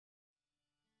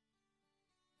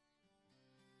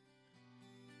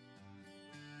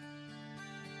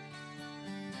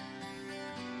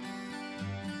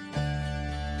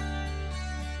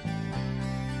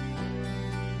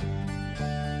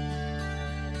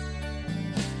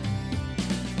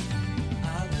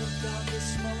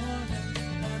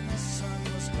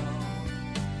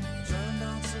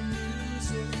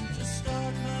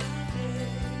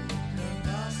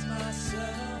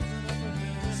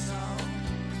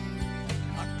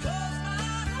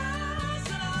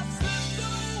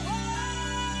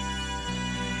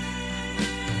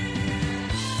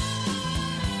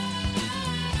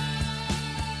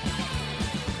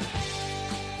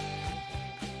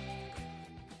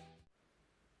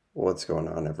What's going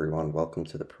on, everyone? Welcome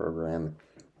to the program.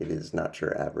 It is not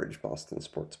your average Boston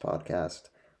sports podcast.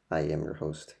 I am your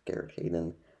host, Garrett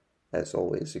Hayden. As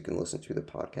always, you can listen to the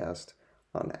podcast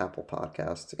on Apple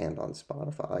Podcasts and on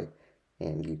Spotify,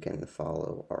 and you can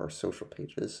follow our social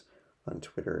pages on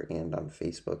Twitter and on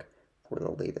Facebook for the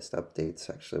latest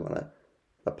updates. I actually want to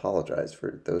apologize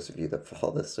for those of you that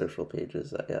follow the social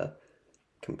pages. I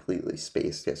completely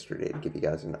spaced yesterday to give you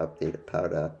guys an update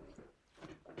about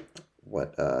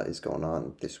what is going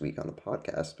on this week on the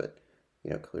podcast. But,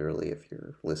 clearly if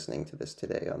you're listening to this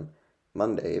today on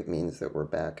Monday, it means that we're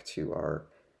back to our,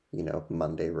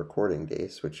 Monday recording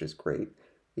days, which is great.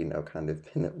 Kind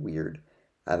of been weird,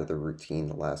 out of the routine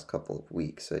the last couple of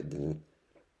weeks. I didn't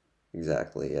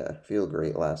exactly feel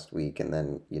great last week, and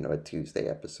then, had Tuesday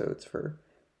episodes for,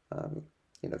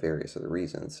 various other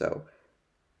reasons. So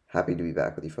happy to be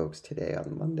back with you folks today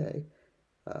on Monday.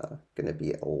 Going to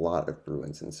be a lot of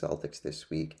Bruins and Celtics this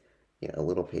week. A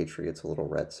little Patriots, a little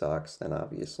Red Sox, then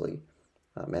obviously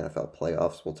NFL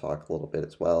playoffs. We'll talk a little bit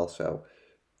as well. So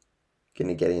going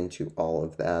to get into all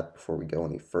of that. Before we go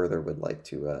any further, would like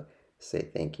to say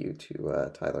thank you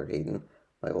to Tyler Hayden,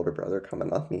 my older brother,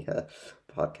 coming on the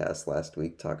podcast last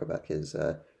week, talk about his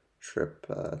trip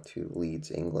to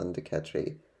Leeds, England to catch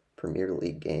a Premier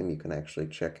League game. You can actually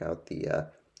check out the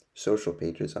social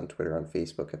pages on Twitter, on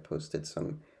Facebook. I posted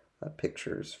some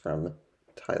pictures from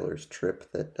Tyler's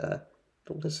trip that the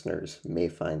listeners may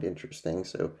find interesting,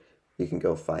 so you can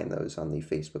go find those on the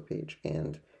Facebook page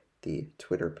and the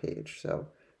Twitter page. So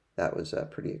that was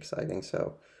pretty exciting.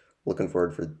 So looking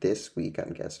forward for this week on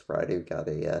Guest Friday. We've got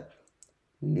a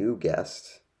new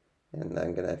guest, and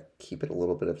I'm going to keep it a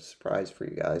little bit of a surprise for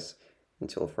you guys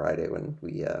until Friday when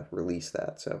we release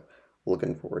that. So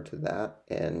looking forward to that.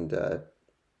 And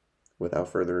without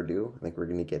further ado, I think we're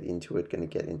going to get into it, going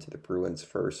to get into the Bruins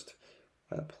first.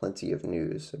 Plenty of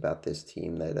news about this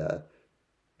team that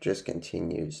just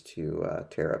continues to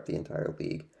tear up the entire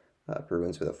league.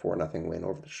 Bruins with a 4-0 win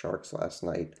over the Sharks last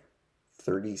night.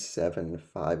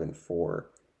 37-5-4,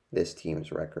 this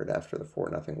team's record after the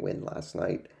 4-0 win last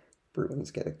night.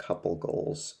 Bruins get a couple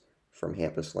goals from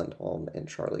Hampus Lindholm and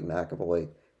Charlie McAvoy.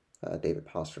 David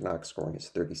Pastrnak scoring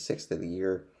his 36th of the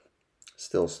year.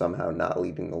 Still somehow not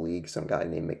leading the league. Some guy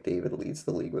named McDavid leads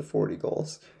the league with 40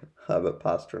 goals. But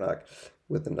Pastrnak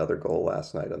with another goal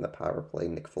last night on the power play.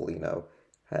 Nick Foligno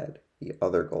had the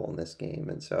other goal in this game.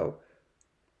 And so,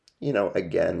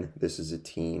 again, this is a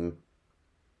team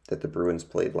that the Bruins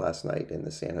played last night in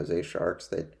the San Jose Sharks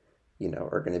that,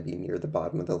 are going to be near the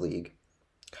bottom of the league.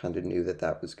 Kind of knew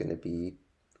that was going to be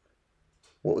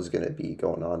what was going to be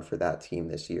going on for that team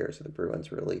this year. So the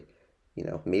Bruins really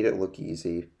made it look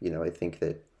easy. I think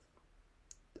that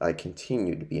I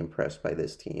continue to be impressed by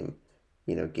this team,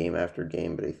 game after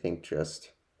game. But I think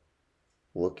just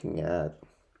looking at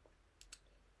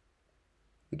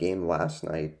the game last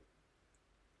night,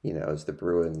 as the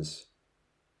Bruins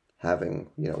having,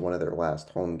 one of their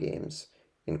last home games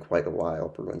in quite a while.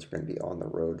 Bruins are going to be on the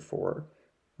road for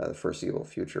the foreseeable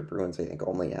future. Bruins, I think,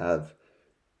 only have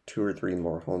 2 or 3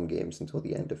 more home games until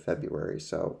the end of February.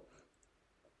 So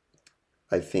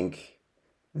I think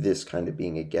this kind of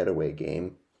being a getaway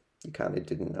game, you kind of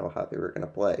didn't know how they were going to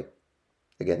play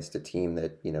against a team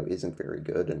that, isn't very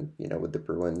good. And, would the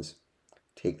Bruins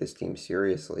take this team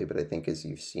seriously? But I think, as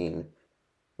you've seen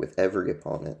with every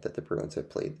opponent that the Bruins have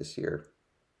played this year,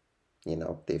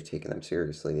 they've taken them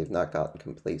seriously. They've not gotten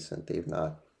complacent. They've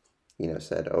not,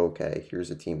 said, oh, okay,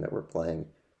 here's a team that we're playing.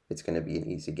 It's going to be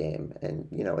an easy game. And,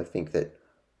 I think that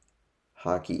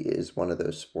hockey is one of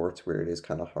those sports where it is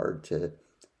kind of hard to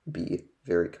be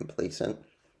very complacent,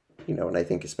 and I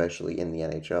think especially in the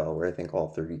NHL, where I think all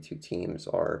 32 teams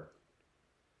are,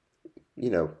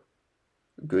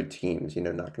 good teams.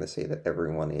 Not going to say that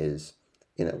everyone is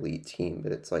an elite team,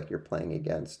 but it's like you're playing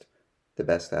against the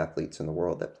best athletes in the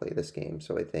world that play this game.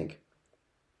 So I think,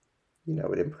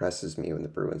 it impresses me when the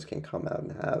Bruins can come out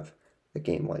and have a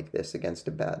game like this against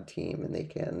a bad team, and they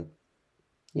can,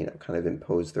 kind of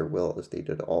impose their will as they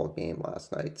did all game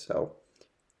last night. So,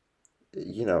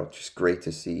 just great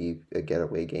to see a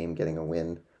getaway game getting a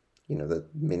win. The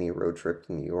mini road trip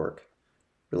to New York,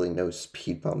 really no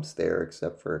speed bumps there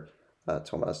except for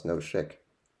Tomas Nosek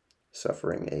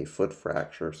suffering a foot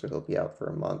fracture, so he'll be out for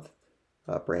a month.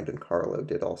 Brandon Carlo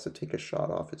did also take a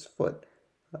shot off his foot,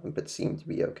 but seemed to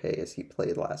be okay as he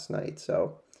played last night.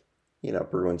 So,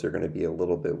 Bruins are going to be a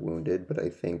little bit wounded, but I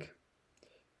think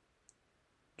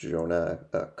Jonah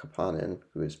Kapanen,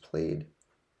 who has played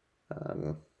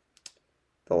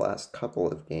the last couple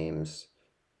of games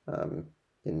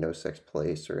in Nosek's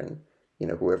place, or in,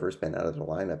 whoever's been out of the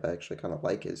lineup, I actually kind of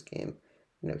like his game.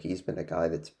 He's been a guy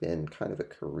that's been kind of a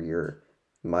career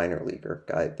minor leaguer,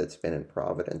 guy that's been in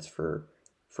Providence for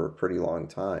a pretty long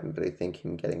time. But I think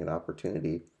him getting an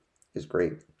opportunity is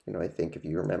great. I think if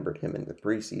you remembered him in the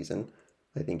preseason,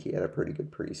 I think he had a pretty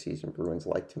good preseason. Bruins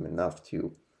liked him enough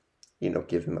to,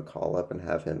 give him a call up and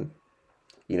have him,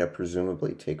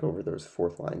 presumably take over those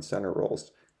fourth line center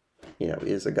roles.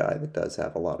 Is a guy that does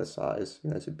have a lot of size.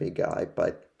 Is a big guy,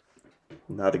 but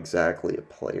not exactly a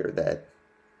player that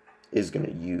is going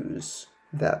to use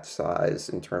that size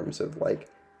in terms of like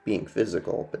being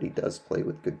physical, but he does play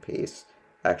with good pace.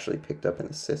 Actually picked up an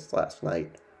assist last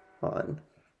night on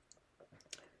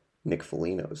Nick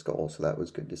Foligno's goal, so that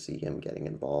was good to see him getting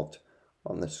involved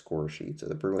on the score sheet. So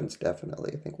the Bruins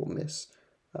definitely, I think, will miss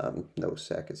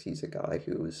Nosek, as he's a guy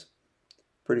who's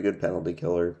pretty good penalty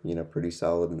killer, pretty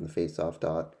solid in the face-off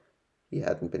dot. He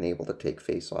hadn't been able to take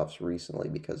face-offs recently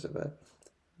because of a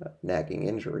nagging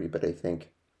injury, but I think,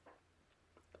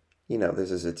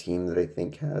 this is a team that I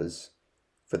think has,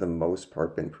 for the most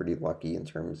part, been pretty lucky in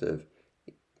terms of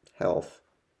health.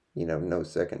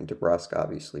 Nosek and DeBrusk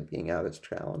obviously being out is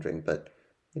challenging, but,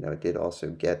 I did also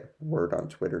get word on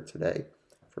Twitter today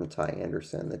from Ty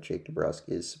Anderson that Jake DeBrusk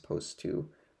is supposed to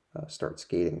start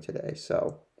skating today.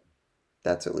 So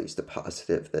that's at least a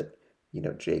positive that,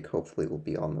 Jake hopefully will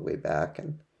be on the way back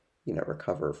and,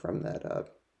 recover from that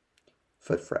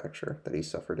foot fracture that he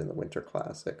suffered in the Winter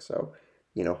Classic. So,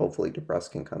 hopefully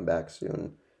DeBrusk can come back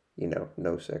soon.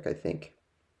 Nosek, I think,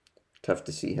 tough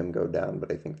to see him go down,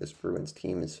 but I think this Bruins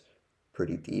team is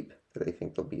pretty deep, that I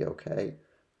think they'll be okay.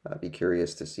 Be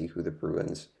curious to see who the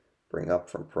Bruins bring up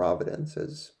from Providence,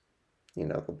 as,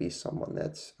 there'll be someone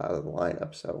that's out of the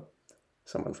lineup, so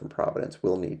someone from Providence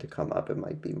will need to come up. It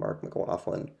might be Mark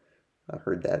McLaughlin. I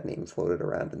heard that name floated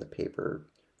around in the paper.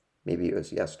 Maybe it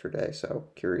was yesterday, so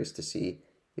curious to see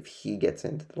if he gets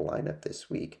into the lineup this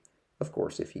week. Of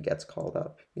course, if he gets called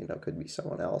up, could be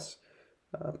someone else.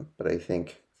 But I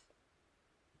think,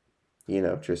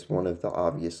 just one of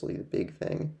obviously the big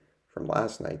thing from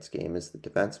last night's game is the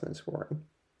defenseman scoring.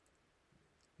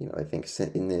 I think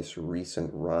in this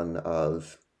recent run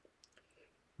of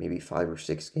maybe 5 or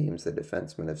 6 games, the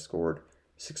defensemen have scored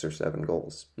 6 or 7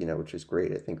 goals, which is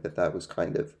great. I think that was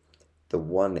kind of the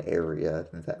one area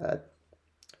that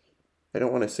I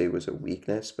don't want to say was a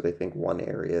weakness, but I think one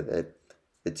area that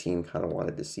the team kind of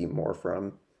wanted to see more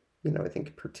from. I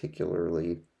think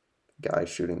particularly guys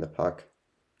shooting the puck,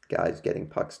 guys getting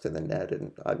pucks to the net,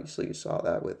 and obviously you saw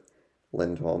that with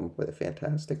Lindholm with a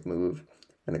fantastic move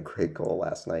and a great goal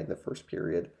last night in the first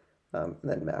period. And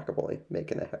then McAvoy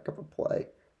making a heck of a play.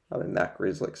 And Matt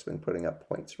Grzelcyk's been putting up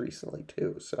points recently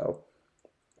too, so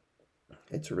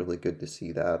it's really good to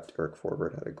see that. Eric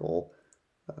Forbort had a goal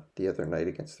the other night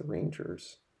against the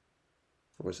Rangers.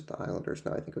 Or was it the Islanders?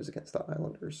 No, I think it was against the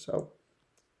Islanders. So,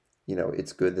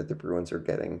 it's good that the Bruins are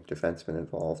getting defensemen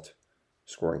involved,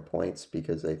 scoring points,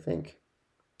 because I think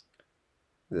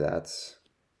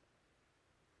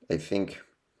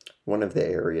one of the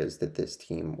areas that this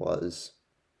team was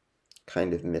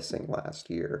kind of missing last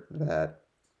year, that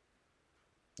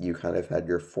you kind of had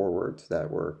your forwards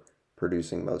that were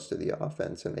producing most of the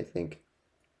offense. And I think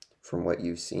from what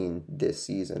you've seen this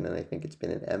season, and I think it's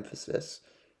been an emphasis,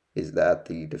 is that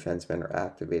the defensemen are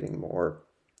activating more,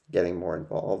 getting more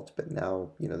involved. But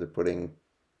now, they're putting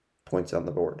points on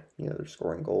the board. They're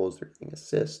scoring goals, they're getting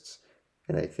assists.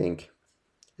 And I think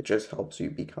it just helps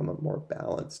you become a more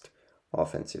balanced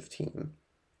offensive team,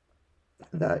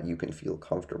 that you can feel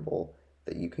comfortable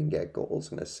that you can get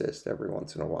goals and assists every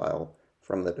once in a while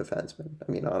from the defensemen.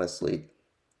 I mean, honestly,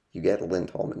 you get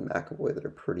Lindholm and McAvoy that are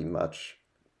pretty much,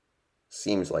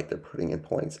 seems like they're putting in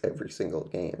points every single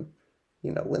game.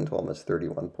 Lindholm has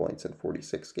 31 points in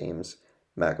 46 games.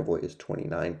 McAvoy has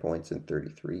 29 points in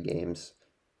 33 games.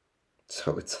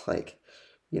 So it's like,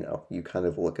 you kind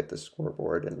of look at the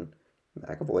scoreboard and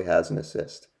McAvoy has an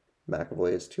assist.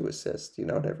 McAvoy has 2 assists. In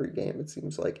every game it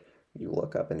seems like you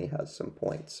look up and he has some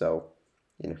points. So,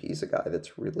 he's a guy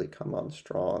that's really come on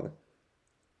strong,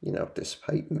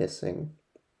 despite missing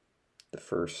the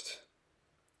first,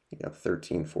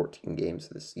 13, 14 games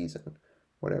of the season,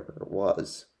 whatever it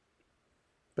was.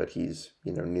 But he's,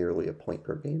 nearly a point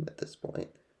per game at this point,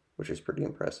 which is pretty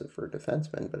impressive for a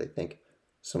defenseman. But I think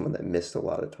someone that missed a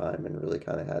lot of time and really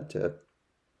kind of had to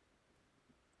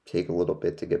take a little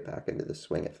bit to get back into the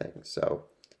swing of things. So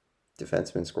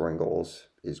defensemen scoring goals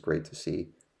is great to see.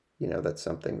 That's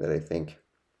something that I think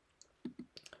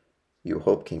you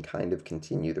hope can kind of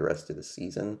continue the rest of the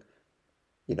season.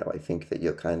 I think that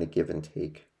you'll kind of give and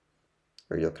take,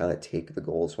 or you'll kind of take the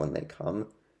goals when they come.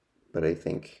 But I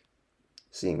think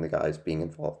seeing the guys being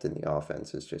involved in the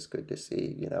offense is just good to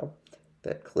see.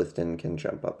 that Clifton can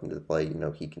jump up into the play.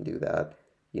 He can do that.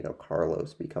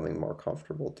 Carlos becoming more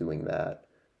comfortable doing that.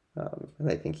 And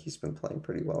I think he's been playing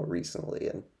pretty well recently.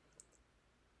 And,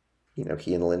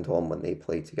 he and Lindholm, when they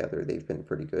play together, they've been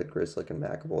pretty good. Grzelcyk and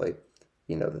McAvoy,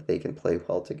 that they can play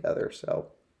well together.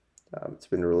 So it's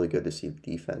been really good to see the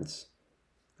defense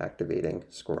activating,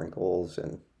 scoring goals.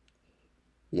 And,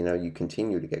 you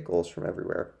continue to get goals from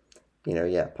everywhere.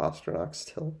 Pasternak's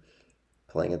still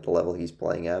playing at the level he's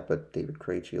playing at, but David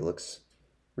Krejci looks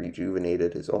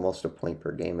rejuvenated, is almost a point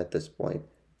per game at this point,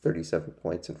 37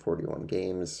 points in 41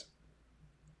 games.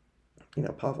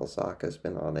 Pavel Zacha has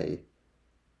been on a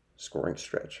scoring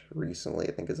stretch recently.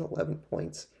 I think his 11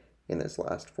 points in his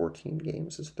last 14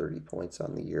 games is 30 points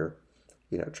on the year.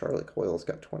 Charlie Coyle's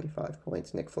got 25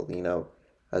 points. Nick Foligno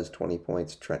has 20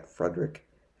 points. Trent Frederick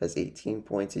has 18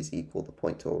 points. He's equal the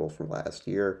point total from last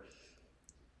year.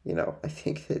 I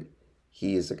think that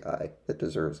he is a guy that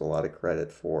deserves a lot of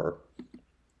credit for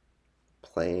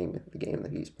playing the game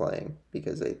that he's playing,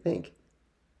 because I think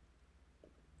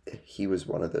he was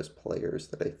one of those players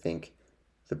that I think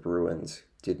the Bruins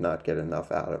did not get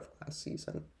enough out of last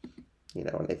season.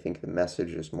 And I think the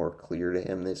message is more clear to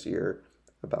him this year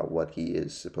about what he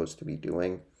is supposed to be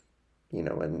doing,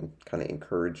 and kind of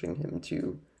encouraging him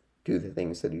to do the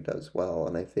things that he does well.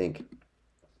 And I think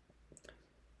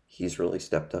he's really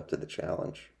stepped up to the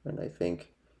challenge. And I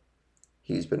think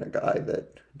he's been a guy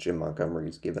that Jim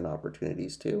Montgomery's given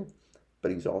opportunities to,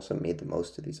 but he's also made the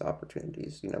most of these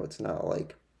opportunities. It's not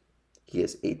like he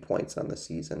has 8 points on the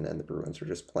season and the Bruins are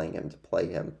just playing him to play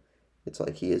him. It's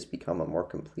like he has become a more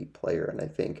complete player. And I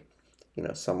think,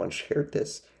 someone shared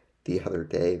this the other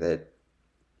day that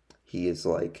he is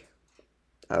like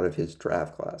out of his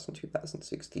draft class in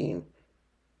 2016,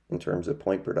 in terms of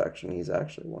point production, he's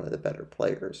actually one of the better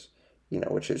players,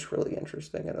 which is really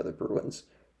interesting. I know the Bruins,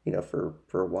 for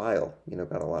a while,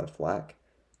 got a lot of flack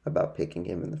about picking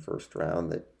him in the first round,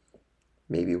 that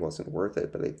maybe wasn't worth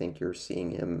it, but I think you're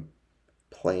seeing him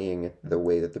playing the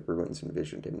way that the Bruins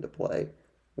envisioned him to play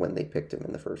when they picked him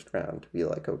in the first round, to be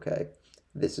like, okay,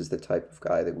 this is the type of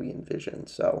guy that we envisioned.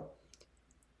 So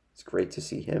it's great to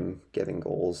see him getting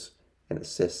goals and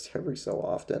assists every so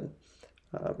often.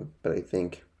 But I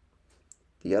think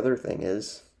the other thing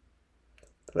is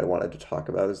that I wanted to talk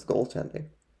about is the goaltending.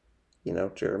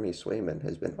 Jeremy Swayman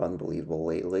has been unbelievable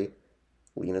lately.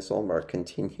 Linus Ullmark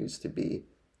continues to be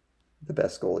the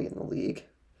best goalie in the league.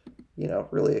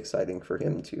 Really exciting for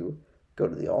him to go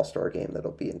to the All-Star game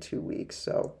that'll be in 2 weeks.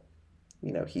 So,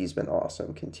 he's been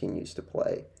awesome, continues to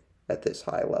play at this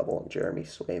high level. And Jeremy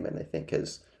Swayman, I think,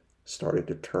 has started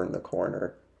to turn the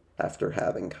corner after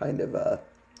having kind of a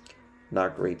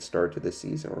not great start to the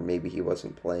season, where maybe he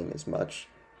wasn't playing as much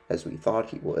as we thought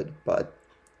he would, but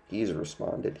he's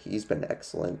responded. He's been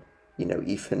excellent.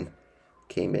 Even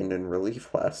came in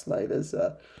relief last night, as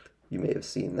you may have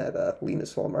seen that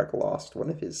Linus Ullmark lost one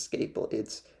of his skate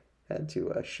blades, had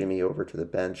to shimmy over to the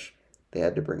bench. They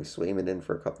had to bring Swayman in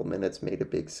for a couple minutes, made a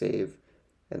big save,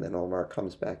 and then Ullmark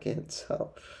comes back in.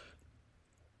 So,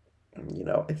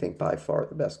 I think by far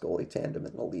the best goalie tandem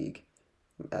in the league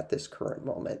at this current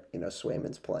moment.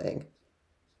 Swayman's playing,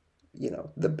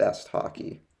 the best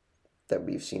hockey that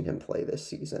we've seen him play this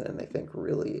season, and I think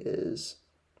really is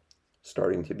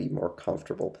starting to be more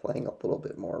comfortable playing a little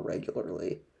bit more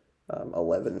regularly.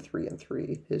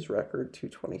 11-3-3, his record,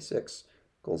 226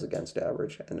 goals against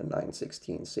average and a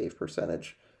 916 save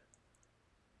percentage.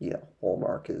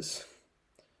 Ullmark is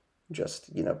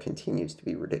just, continues to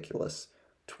be ridiculous.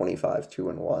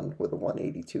 25-2-1 with a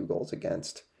 182 goals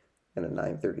against and a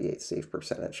 938 save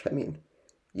percentage. I mean,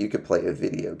 you could play a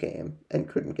video game and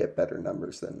couldn't get better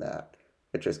numbers than that.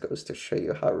 It just goes to show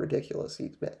you how ridiculous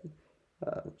he's been.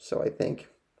 So I think,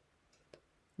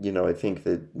 I think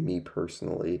that me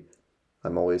personally,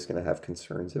 I'm always going to have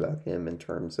concerns about him in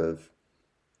terms of,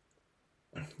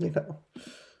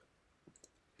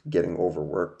 getting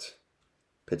overworked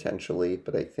potentially.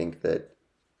 But I think that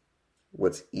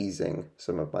what's easing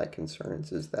some of my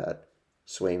concerns is that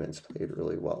Swayman's played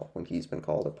really well when he's been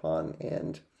called upon,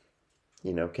 and,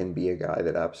 can be a guy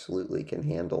that absolutely can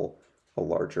handle a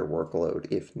larger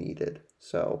workload if needed.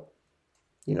 So,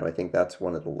 I think that's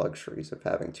one of the luxuries of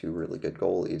having two really good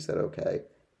goalies, that, okay,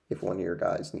 if one of your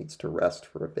guys needs to rest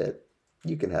for a bit,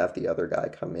 you can have the other guy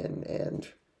come in and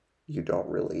you don't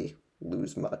really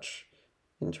lose much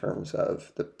in terms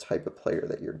of the type of player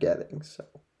that you're getting. So,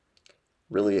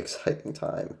 really exciting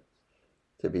time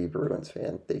to be a Bruins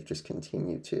fan. They've just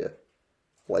continued to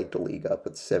light the league up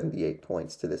with 78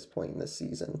 points to this point in the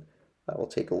season. We'll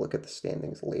take a look at the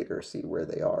standings later, see where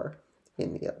they are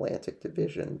in the Atlantic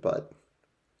Division. But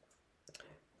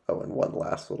Oh, and one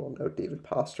last little note, David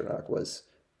Pastrnak was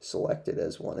selected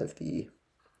as one of the,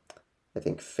 I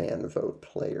think, fan vote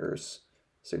players.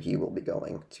 So he will be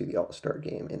going to the All-Star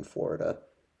game in Florida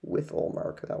with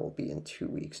Ullmark. That will be in 2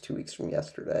 weeks. 2 weeks from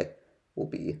yesterday will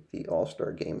be the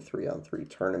All-Star game 3-on-3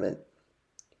 tournament.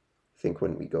 I think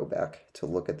when we go back to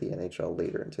look at the NHL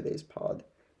later in today's pod,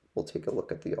 we'll take a look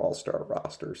at the All-Star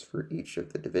rosters for each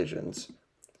of the divisions.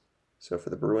 So for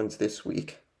the Bruins this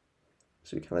week,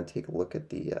 so we kind of take a look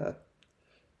at the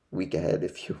week ahead,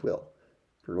 if you will.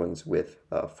 Bruins with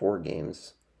 4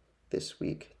 games this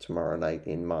week. Tomorrow night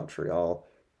in Montreal,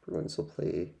 Bruins will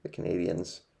play the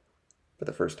Canadiens for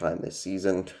the first time this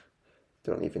season.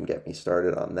 Don't even get me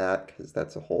started on that, because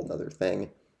that's a whole other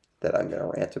thing that I'm going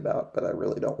to rant about, but I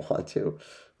really don't want to.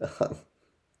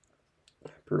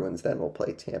 Bruins then will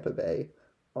play Tampa Bay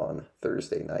on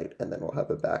Thursday night, and then we'll have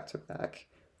a back-to-back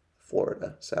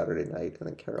Florida Saturday night, and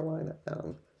then Carolina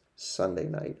on Sunday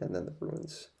night, and then the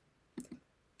Bruins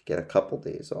get a couple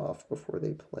days off before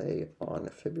they play on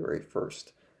February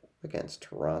 1st against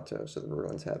Toronto. So the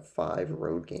Bruins have 5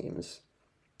 road games,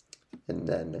 and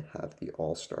then have the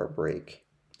All-Star break,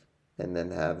 and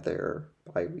then have their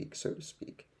bye week, so to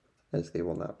speak, as they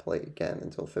will not play again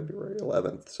until February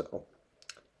 11th. So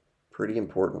pretty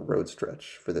important road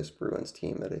stretch for this Bruins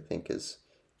team that I think has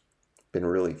been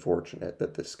really fortunate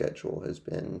that the schedule has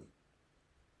been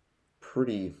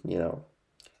pretty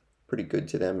good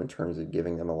to them in terms of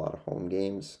giving them a lot of home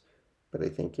games. But I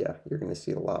think, yeah, you're going to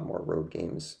see a lot more road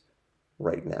games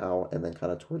right now and then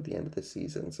kind of toward the end of the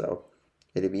season. So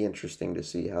it'd be interesting to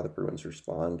see how the Bruins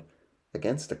respond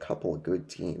against a couple of good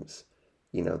teams.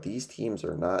 These teams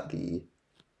are not the,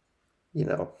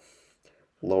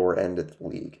 lower end of the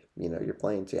league. You're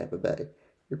playing Tampa Bay,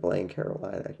 you're playing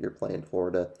Carolina, you're playing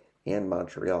Florida, and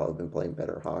Montreal have been playing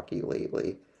better hockey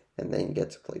lately, and then you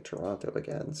get to play Toronto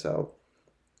again. So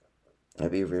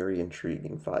it'd be a very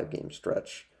intriguing 5-game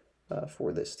stretch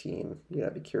for this team.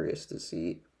 I'd be curious to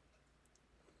see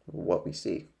what we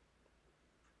see.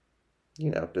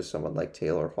 Does someone like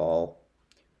Taylor Hall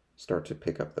start to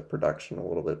pick up the production a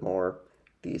little bit more?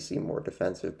 Do you see more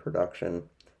defensive production?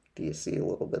 Do you see a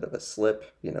little bit of a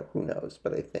slip? Who knows?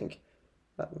 But I think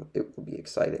it will be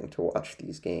exciting to watch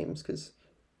these games, because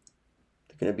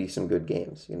they're going to be some good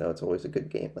games. It's always a good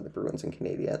game when the Bruins and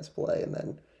Canadiens play, and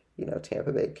then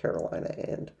Tampa Bay, Carolina,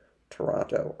 and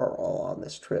Toronto are all on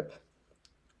this trip.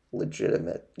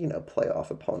 Legitimate, playoff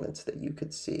opponents that you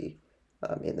could see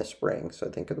in the spring. So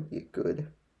I think it'll be a good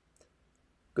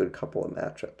couple of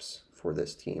matchups for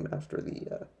this team after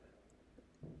the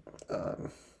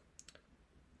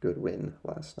good win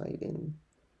last night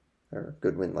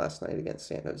against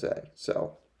San Jose.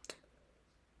 So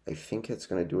I think it's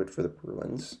going to do it for the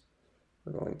Bruins.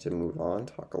 We're going to move on,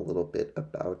 talk a little bit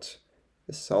about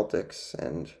the Celtics,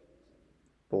 and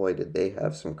boy, did they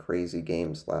have some crazy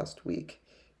games last week.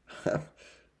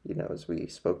 As we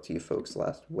spoke to you folks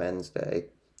last Wednesday,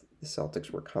 the Celtics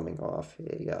were coming off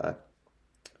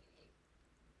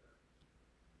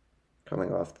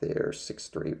their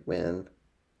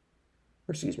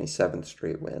seventh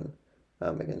straight win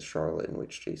against Charlotte, in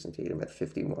which Jason Tatum had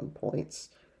 51 points.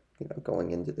 Going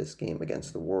into this game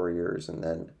against the Warriors, and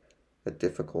then a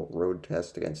difficult road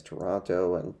test against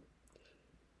Toronto. And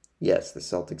yes, the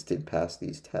Celtics did pass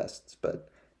these tests, but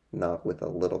not with a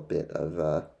little bit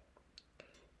of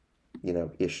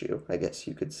issue, I guess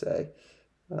you could say.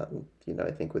 I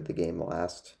think with the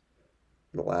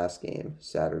last game,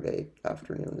 Saturday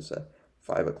afternoon, is a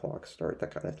 5 o'clock start that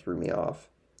kind of threw me off.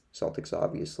 Celtics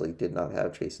obviously did not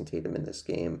have Jason Tatum in this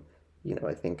game.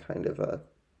 I think kind of a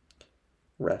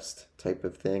rest type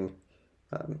of thing,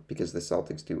 because the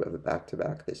Celtics do have a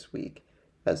back-to-back this week,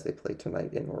 as they play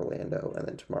tonight in Orlando and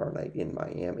then tomorrow night in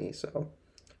Miami. So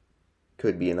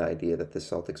could be an idea that the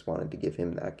Celtics wanted to give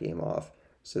him that game off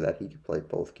so that he could play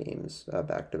both games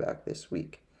back-to-back this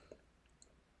week.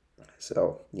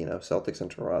 So, Celtics and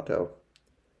Toronto,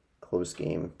 close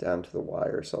game down to the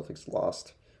wire. Celtics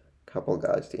lost a couple of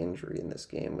guys to injury in this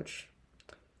game, which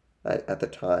at the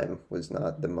time was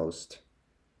not the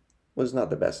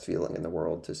best feeling in the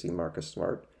world, to see Marcus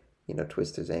Smart,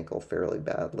 twist his ankle fairly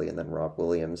badly, and then Rob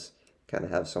Williams kind of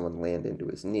have someone land into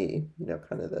his knee.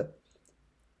 Kind of the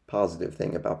positive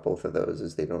thing about both of those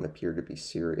is they don't appear to be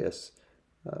serious.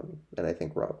 And I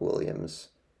think Rob Williams,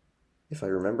 if I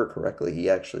remember correctly, he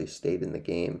actually stayed in the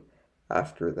game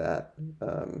after that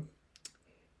kind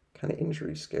of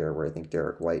injury scare where I think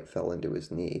Derek White fell into his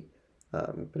knee.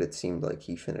 But it seemed like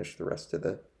he finished the rest of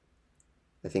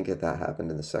I think that happened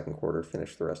in the second quarter,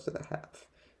 finished the rest of the half.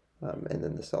 And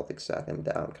then the Celtics sat him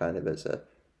down kind of as a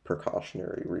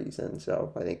precautionary reason.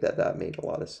 So I think that made a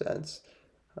lot of sense.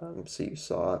 So you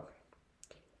saw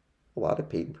a lot of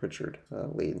Peyton Pritchard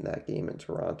late in that game in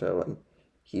Toronto, and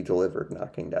he delivered,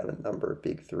 knocking down a number of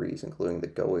big threes, including the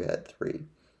go-ahead three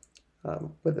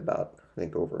with about, I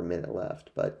think, over a minute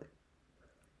left. But,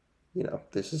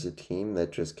 this is a team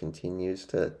that just continues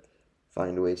to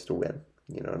find ways to win,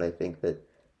 and I think that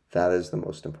that is the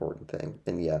most important thing.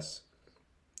 And yes,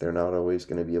 they're not always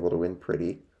going to be able to win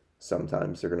pretty.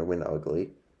 Sometimes they're going to win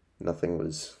ugly. Nothing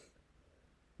was,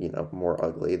 more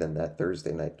ugly than that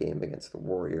Thursday night game against the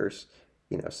Warriors.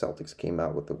 Celtics came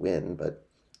out with the win, but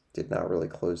did not really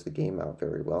close the game out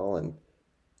very well. And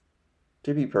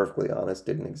to be perfectly honest,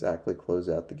 didn't exactly close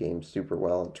out the game super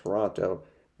well in Toronto.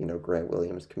 Grant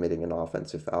Williams committing an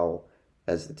offensive foul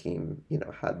as the team,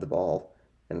 had the ball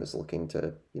and was looking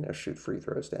to, shoot free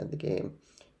throws to end the game.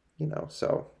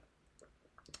 So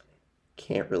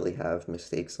can't really have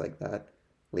mistakes like that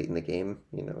late in the game.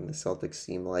 And the Celtics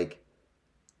seem like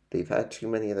they've had too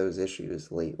many of those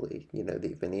issues lately.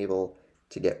 They've been able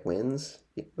to get wins.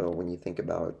 When you think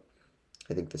about,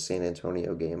 I think the San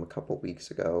Antonio game a couple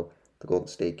weeks ago, the Golden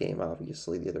State game,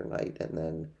 obviously, the other night, and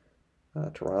then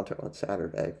Toronto on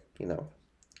Saturday,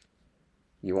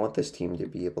 you want this team to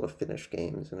be able to finish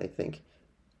games. And I think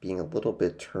being a little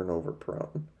bit turnover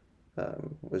prone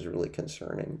was really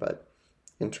concerning. But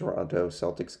in Toronto,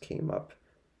 Celtics came up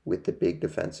with the big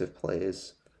defensive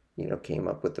plays, came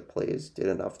up with the plays, did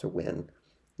enough to win,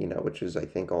 which is, I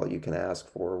think, all you can ask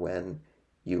for when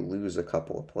you lose a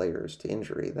couple of players to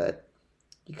injury, that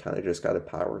you kind of just got to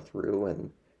power through.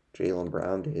 And Jaylen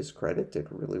Brown, to his credit, did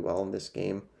really well in this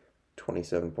game.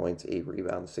 27 points, 8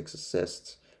 rebounds, 6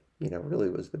 assists, really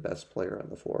was the best player on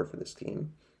the floor for this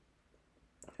team.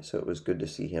 So it was good to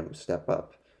see him step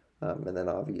up. And then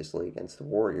obviously against the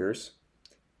Warriors,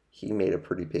 he made a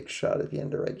pretty big shot at the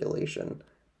end of regulation,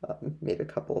 made a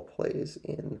couple of plays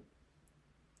in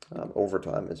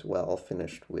overtime as well,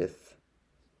 finished with,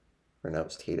 or no, it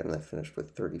was Tatum that finished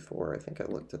with 34. I think I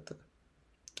looked at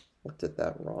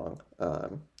that wrong.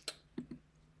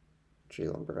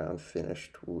 Jaylen Brown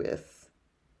finished with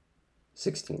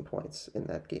 16 points in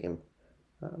that game.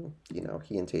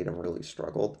 He and Tatum really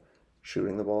struggled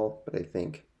shooting the ball, but I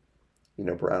think,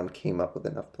 Brown came up with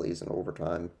enough plays in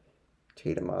overtime.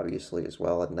 Tatum obviously as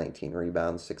well had 19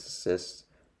 rebounds, 6 assists,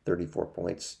 34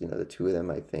 points. The two of them,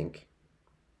 I think,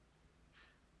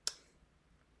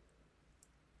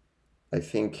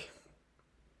 again,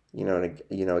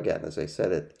 as I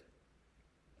said it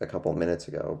a couple minutes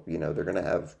ago, they're going to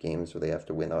have games where they have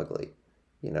to win ugly,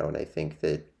 and I think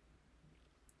that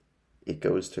it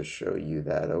goes to show you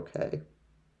that, okay,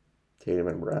 Tatum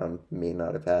and Brown may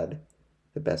not have had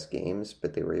the best games,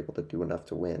 but they were able to do enough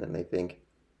to win. And I think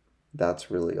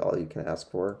that's really all you can ask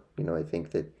for. I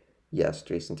think that, yes,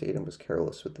 Jason Tatum was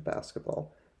careless with the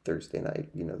basketball Thursday night.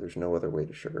 There's no other way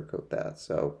to sugarcoat that.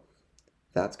 So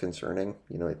that's concerning.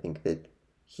 I think that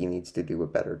he needs to do a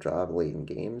better job late in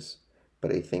games.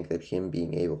 But I think that him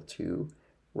being able to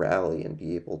rally and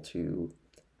be able to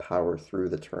power through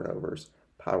the turnovers,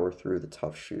 power through the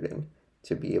tough shooting,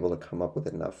 to be able to come up with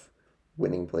enough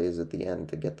winning plays at the end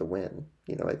to get the win,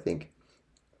 I think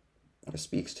it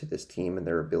speaks to this team and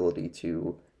their ability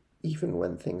to, even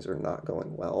when things are not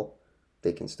going well,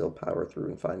 they can still power through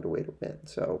and find a way to win.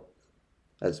 So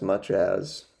as much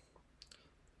as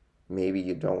maybe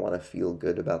you don't want to feel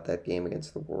good about that game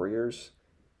against the Warriors,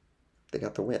 they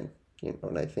got the win,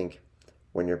 and I think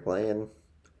when you're playing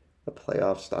a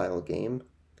playoff style game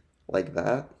like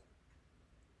that,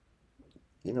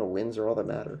 wins are all that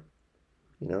matter.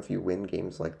 If you win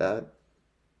games like that,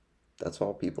 that's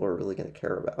all people are really going to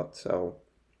care about. So,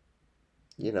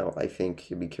 I think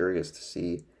you'd be curious to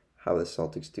see how the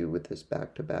Celtics do with this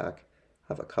back-to-back.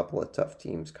 Have a couple of tough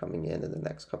teams coming in the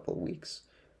next couple of weeks.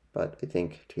 But I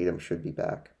think Tatum should be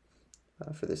back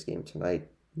for this game tonight.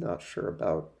 Not sure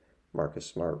about Marcus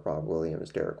Smart, Rob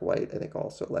Williams, Derek White, I think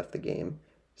also left the game.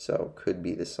 So could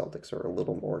be the Celtics are a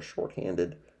little more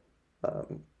shorthanded.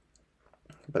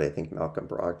 But I think Malcolm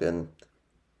Brogdon,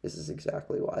 this is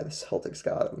exactly why the Celtics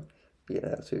got him,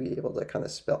 to be able to kind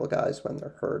of spell guys when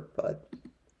they're hurt, but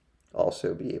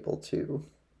also be able to,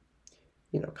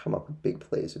 come up with big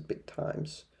plays at big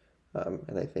times.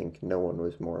 And I think no one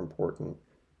was more important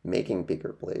making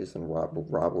bigger plays than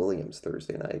Rob Williams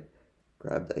Thursday night.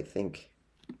 Grabbed, I think,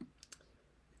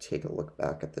 take a look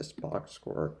back at this box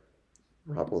score.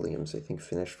 Rob Williams, I think,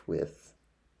 finished with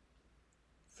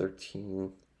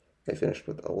 13. They finished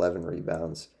with 11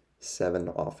 rebounds,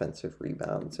 7 offensive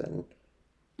rebounds, and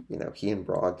he and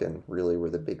Brogdon really were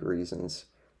the big reasons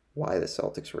why the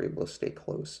Celtics were able to stay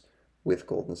close with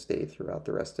Golden State throughout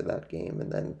the rest of that game,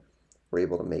 and then were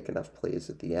able to make enough plays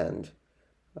at the end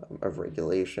of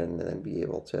regulation and then be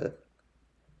able to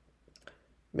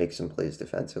make some plays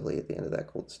defensively at the end of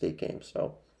that Golden State game.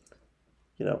 So,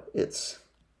 it's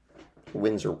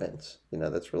wins are wins.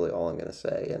 That's really all I'm going to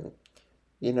say. And,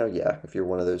 yeah, if you're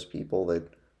one of those people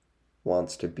that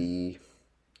wants to be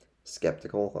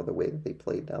skeptical of the way that they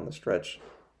played down the stretch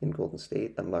in Golden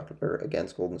State, or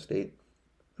against Golden State,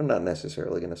 I'm not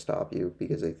necessarily going to stop you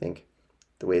because I think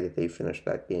the way that they finished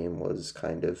that game was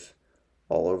kind of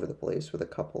all over the place with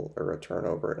a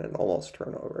turnover and an almost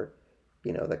turnover,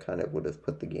 that kind of would have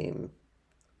put the game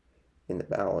in the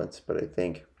balance. But I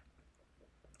think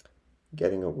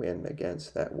getting a win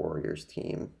against that Warriors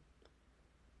team,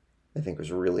 I think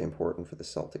was really important for the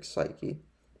Celtics psyche,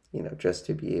 just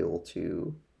to be able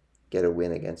to get a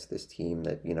win against this team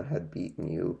that, had beaten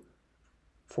you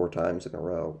 4 times in a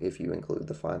row, if you include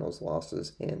the finals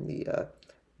losses and the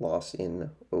loss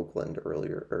in Oakland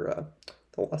earlier, or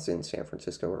the loss in San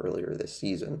Francisco earlier this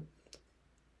season.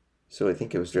 So I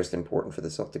think it was just important for the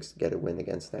Celtics to get a win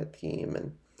against that team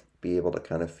and be able to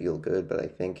kind of feel good. But I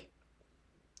think,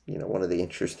 one of the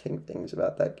interesting things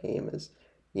about that game is,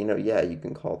 yeah, you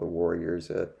can call the Warriors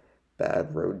a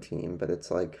bad road team, but it's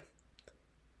like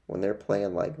when they're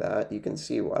playing like that, you can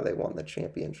see why they won the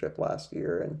championship last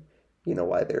year and,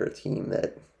 why they're a team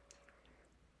that,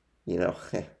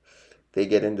 they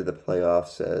get into the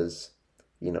playoffs as,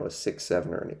 a 6,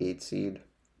 7, or an 8 seed.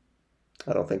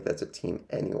 I don't think that's a team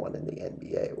anyone in the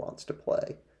NBA wants to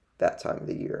play that time of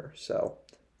the year. So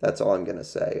that's all I'm going to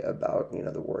say about,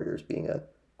 the Warriors being a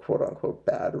quote unquote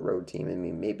bad road team. I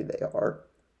mean, maybe they are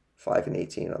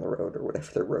 5-18 on the road or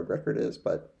whatever their road record is,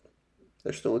 but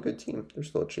they're still a good team. They're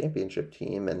still a championship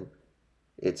team, and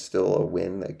it's still a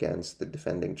win against the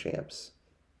defending champs.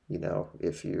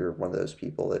 If you're one of those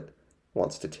people that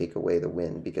wants to take away the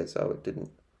win because, it didn't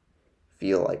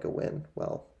feel like a win,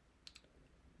 well,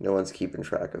 no one's keeping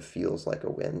track of feels like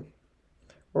a win,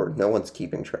 or no one's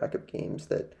keeping track of games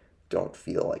that don't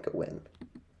feel like a win.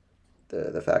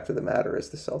 The fact of the matter is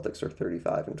the Celtics are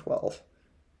 35-12.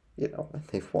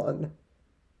 They've won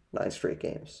 9 straight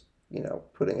games,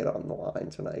 putting it on the line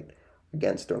tonight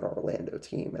against an Orlando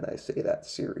team. And I say that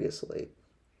seriously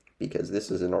because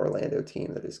this is an Orlando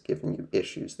team that has given you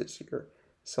issues this year.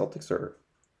 Celtics are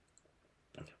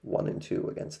 1-2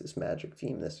 against this Magic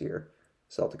team this year.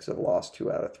 Celtics have lost 2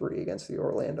 out of 3 against the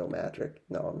Orlando Magic.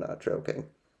 No, I'm not joking.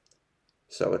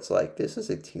 So it's like this is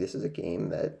a game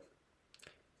that,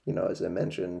 as I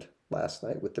mentioned last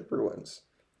night with the Bruins,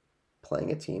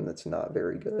 playing a team that's not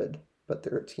very good, but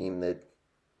they're a team that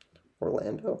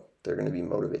Orlando, they're going to be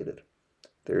motivated.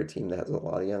 They're a team that has a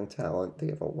lot of young talent. They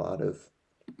have a lot of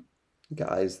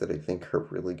guys that I think are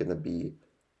really going to be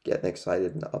getting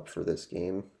excited and up for this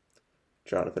game.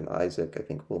 Jonathan Isaac, I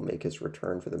think, will make his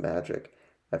return for the Magic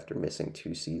after missing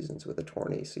 2 seasons with a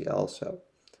torn ACL. So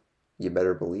you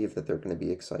better believe that they're going to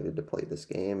be excited to play this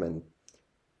game, and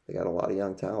they got a lot of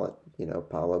young talent.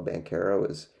 Paolo Banchero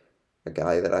is a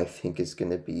guy that I think is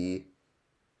going to be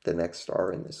the next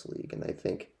star in this league, and I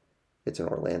think it's an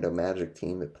Orlando Magic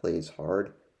team that plays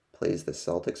hard, plays the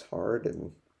Celtics hard,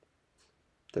 and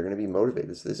they're going to be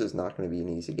motivated. So this is not going to be an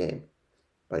easy game.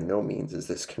 By no means is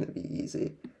this going to be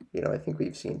easy. I think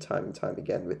we've seen time and time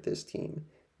again with this team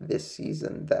this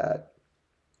season that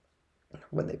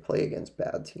when they play against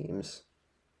bad teams,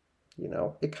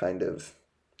 it kind of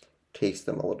takes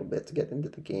them a little bit to get into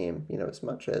the game. As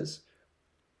much as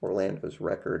Orlando's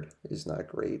record is not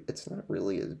great, it's not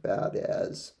really as bad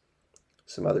as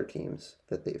some other teams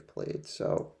that they've played.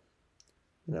 So,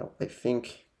 I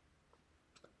think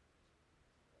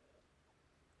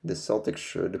the Celtics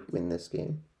should win this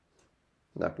game.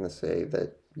 I'm not going to say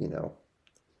that,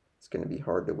 it's going to be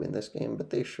hard to win this game, but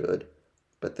they should.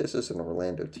 But this is an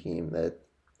Orlando team that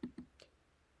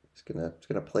is going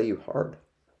to play you hard.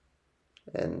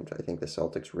 And I think the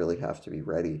Celtics really have to be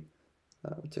ready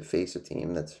to face a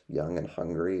team that's young and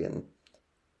hungry. And,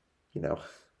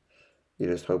 you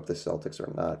just hope the Celtics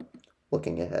are not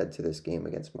looking ahead to this game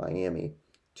against Miami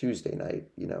Tuesday night.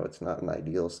 It's not an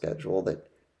ideal schedule that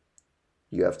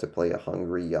you have to play a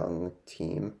hungry young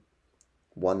team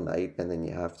one night and then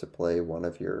you have to play one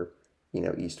of your,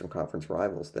 Eastern Conference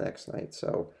rivals the next night.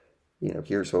 So,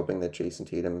 here's hoping that Jason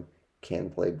Tatum can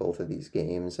play both of these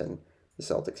games, and the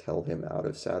Celtics held him out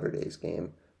of Saturday's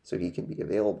game so he can be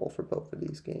available for both of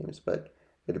these games. But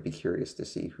it'd be curious to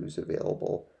see who's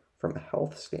available from a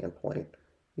health standpoint,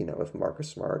 if Marcus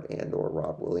Smart and or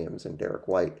Rob Williams and Derek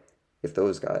White, if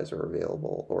those guys are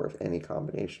available or if any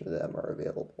combination of them are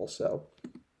available. So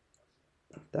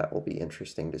that will be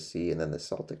interesting to see. And then the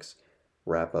Celtics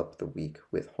wrap up the week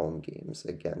with home games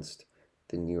against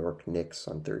the New York Knicks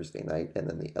on Thursday night, and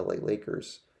then the LA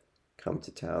Lakers come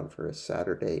to town for a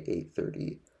Saturday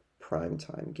 8:30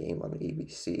 primetime game on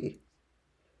ABC,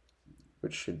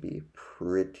 which should be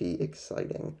pretty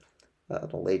exciting.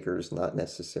 The Lakers, not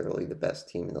necessarily the best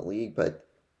team in the league, but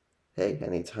hey,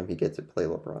 anytime you get to play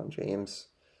LeBron James,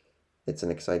 it's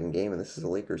an exciting game. And this is a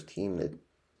Lakers team that,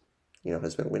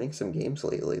 has been winning some games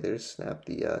lately. They just snapped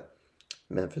the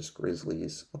Memphis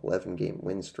Grizzlies 11-game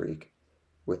win streak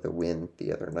with a win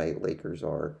the other night. Lakers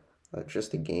are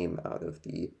just a game out of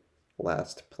the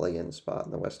last play-in spot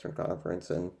in the Western Conference,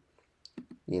 and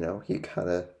you got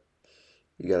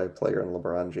a player in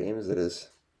LeBron James that is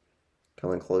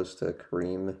coming close to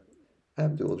Kareem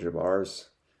Abdul-Jabbar's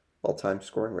all-time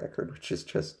scoring record, which is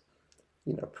just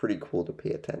pretty cool to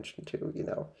pay attention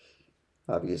to.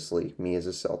 Obviously, me as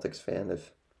a Celtics fan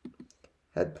have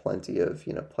had plenty of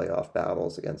playoff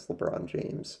battles against LeBron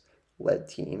James led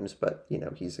teams, but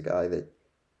he's a guy that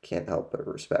can't help but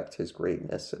respect his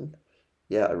greatness, and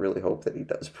yeah, I really hope that he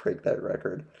does break that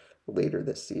record later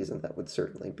this season. That would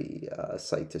certainly be a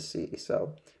sight to see.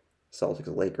 So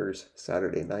Celtics Lakers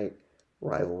Saturday night,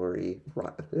 rivalry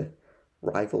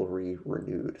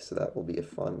renewed, so that will be a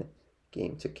fun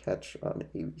game to catch on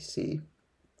ABC.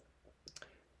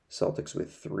 Celtics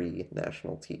with 3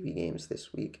 national TV games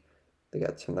this week. They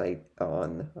got tonight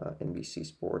on NBC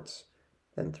Sports,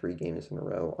 and 3 games in a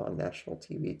row on national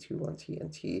TV, 2 on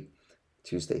TNT,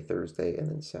 Tuesday, Thursday, and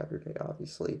then Saturday,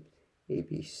 obviously,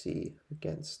 ABC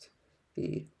against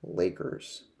the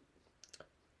Lakers.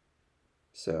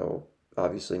 So,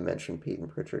 obviously mentioned Peyton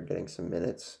Pritchard getting some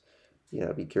minutes.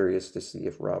 Be curious to see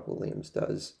if Rob Williams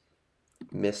does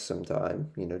miss some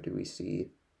time. Do we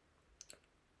see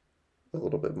a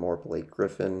little bit more Blake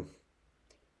Griffin?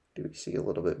 Do we see a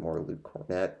little bit more Luke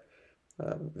Kornet?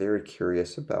 Very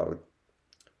curious about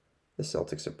the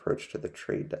Celtics' approach to the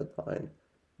trade deadline,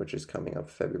 which is coming up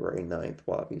February 9th.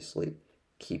 We'll obviously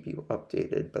keep you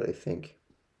updated, but I think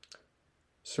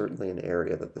certainly an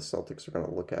area that the Celtics are going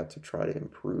to look at to try to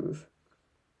improve,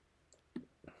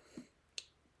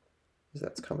 because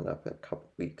that's coming up in a couple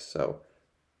weeks. So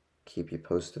keep you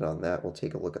posted on that. We'll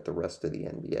take a look at the rest of the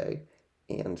NBA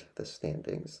and the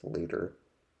standings later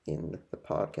in the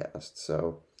podcast.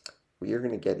 So we are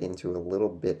going to get into a little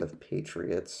bit of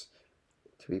Patriots.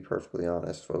 To be perfectly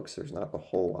honest, folks, there's not a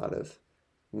whole lot of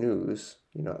news,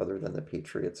 other than the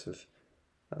Patriots have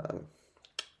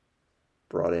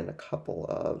brought in a couple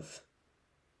of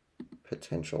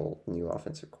potential new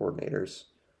offensive coordinators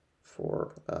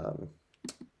for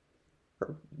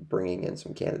or bringing in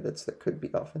some candidates that could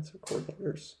be offensive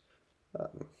coordinators.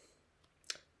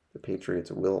 The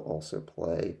Patriots will also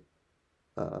play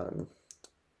a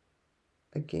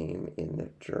game in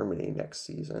Germany next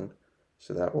season,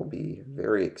 so that will be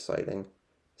very exciting.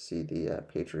 See the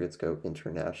Patriots go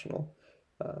international.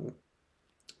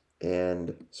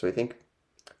 And so I think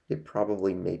it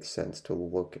probably makes sense to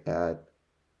look at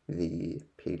the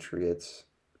Patriots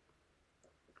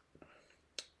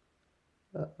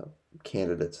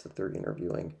candidates that they're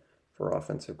interviewing for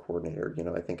offensive coordinator.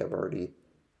 I think I've already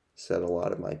said a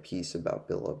lot of my piece about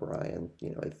Bill O'Brien.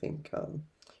 I think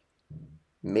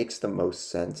makes the most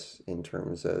sense in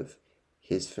terms of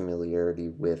his familiarity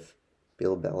with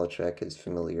Bill Belichick, his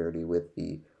familiarity with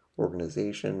the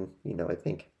organization. I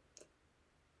think,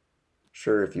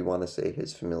 sure, if you want to say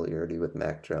his familiarity with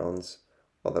Mac Jones,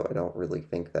 although I don't really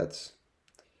think that's,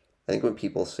 I think when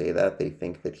people say that, they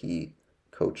think that he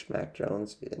coached Mac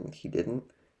Jones, and he didn't.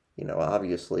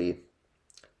 Obviously,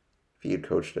 if he had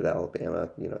coached at Alabama,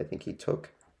 I think he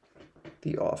took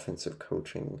the offensive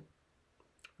coaching,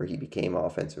 or he became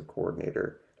offensive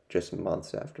coordinator just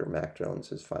months after Mac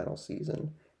Jones's final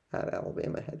season at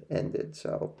Alabama had ended.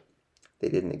 So they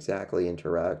didn't exactly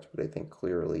interact, but I think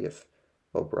clearly if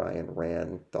O'Brien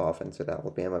ran the offense at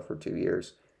Alabama for 2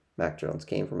 years, Mac Jones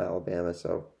came from Alabama.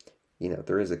 So,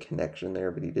 there is a connection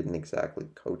there, but he didn't exactly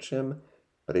coach him.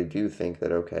 But I do think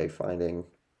that, okay, finding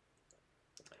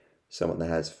someone that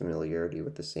has familiarity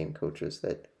with the same coaches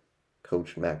that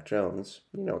coached Mac Jones,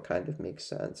 kind of makes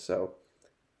sense. So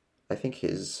I think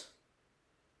his,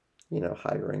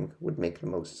 hiring would make the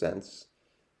most sense,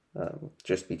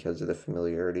 just because of the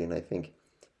familiarity. And I think,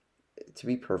 to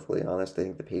be perfectly honest, I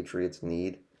think the Patriots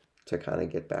need to kind of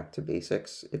get back to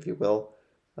basics, if you will,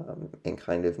 and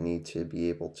kind of need to be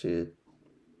able to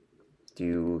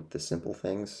do the simple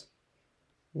things,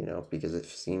 because it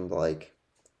seemed like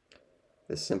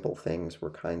the simple things were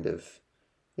kind of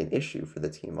an issue for the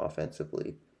team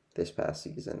offensively this past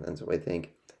season. And so I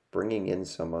think bringing in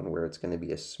someone where it's going to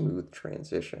be a smooth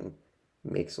transition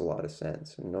makes a lot of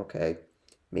sense. And okay,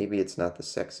 maybe it's not the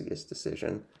sexiest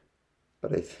decision,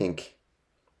 but I think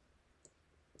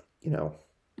you know,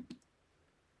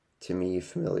 to me,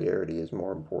 familiarity is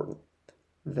more important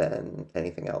than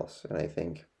anything else. And I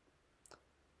think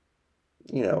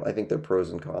there are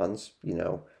pros and cons.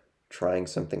 Trying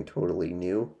something totally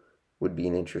new would be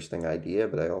an interesting idea,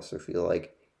 but I also feel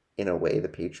like, in a way, the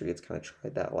Patriots kind of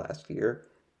tried that last year.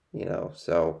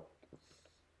 So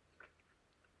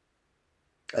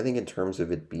I think in terms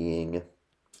of it being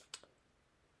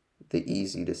the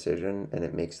easy decision and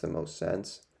it makes the most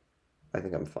sense, I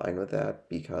think I'm fine with that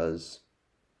because,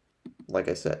 like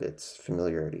I said, it's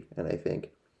familiarity. And I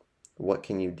think, what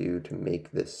can you do to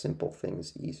make this simple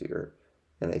things easier?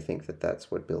 And I think that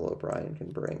that's what Bill O'Brien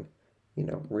can bring.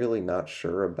 Really not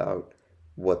sure about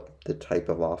what the type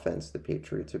of offense the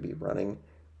Patriots would be running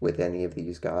with any of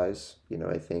these guys.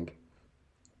 I think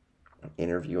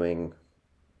interviewing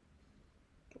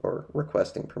or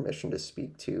requesting permission to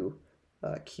speak to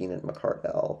Keenan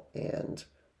McCardell and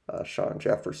Sean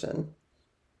Jefferson,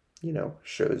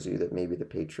 shows you that maybe the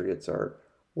Patriots are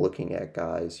looking at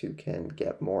guys who can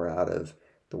get more out of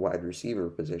the wide receiver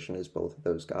position, as both of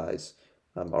those guys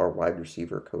are wide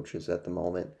receiver coaches at the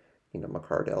moment.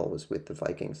 McCardell was with the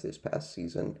Vikings this past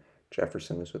season.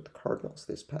 Jefferson was with the Cardinals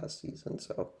this past season.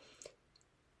 So,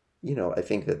 I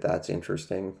think that that's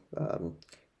interesting.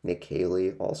 Nick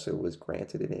Caley also was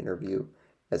granted an interview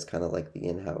as kind of like the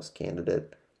in-house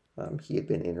candidate. He had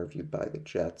been interviewed by the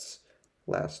Jets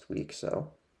last week,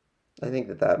 so I think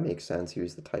that that makes sense. He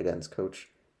was the tight ends coach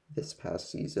this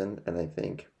past season, and I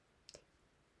think,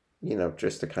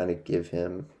 just to kind of give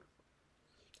him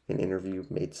an interview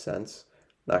made sense.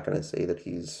 Not going to say that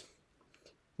he's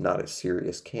not a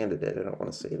serious candidate. I don't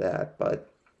want to say that,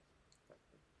 but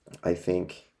I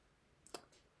think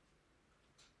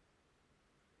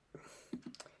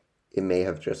it may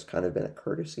have just kind of been a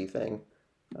courtesy thing.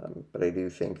 But I do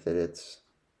think that it's,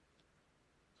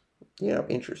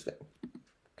 interesting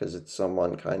because it's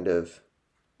someone kind of,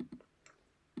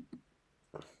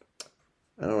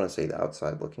 I don't want to say the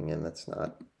outside looking in. That's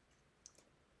not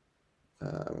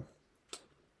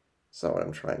what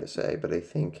I'm trying to say. But I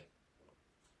think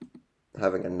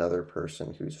having another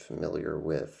person who's familiar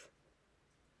with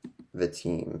the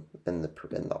team and the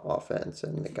offense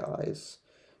and the guys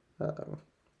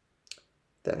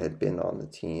that had been on the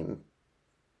team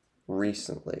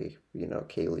recently.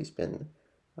 Caley's been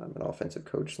an offensive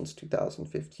coach since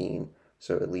 2015,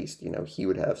 so at least he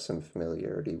would have some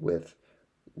familiarity with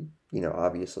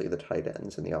obviously the tight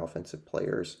ends and the offensive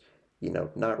players.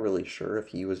 Not really sure if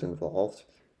he was involved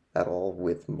at all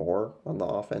with more on the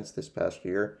offense this past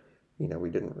year. We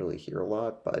didn't really hear a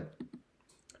lot, but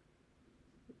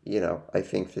I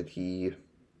think that he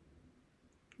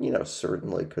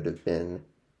certainly could have been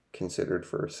considered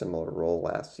for a similar role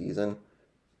last season.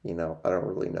 I don't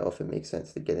really know if it makes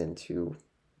sense to get into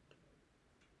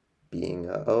being,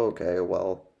 okay,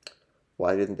 well,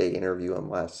 why didn't they interview him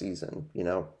last season?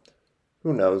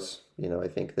 Who knows? I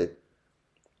think that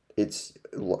it's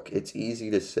easy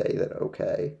to say that,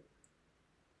 okay,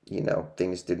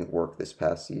 things didn't work this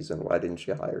past season. Why didn't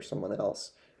you hire someone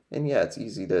else? And yeah, it's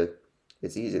easy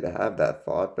to have that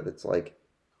thought, but it's like,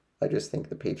 I just think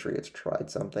the Patriots tried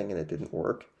something and it didn't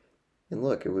work. And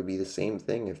look, it would be the same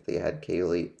thing if they had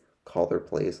Caley call their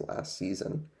plays last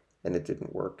season and it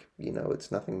didn't work.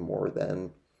 It's nothing more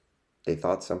than they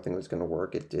thought something was going to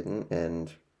work, it didn't,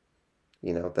 and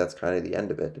that's kind of the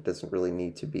end of it. It doesn't really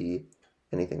need to be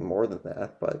anything more than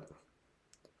that, but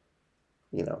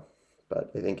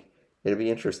I think it'd be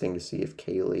interesting to see if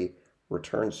Caley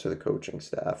returns to the coaching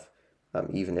staff,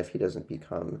 even if he doesn't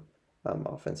become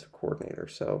offensive coordinator.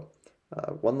 So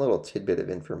one little tidbit of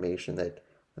information that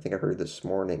I think I heard this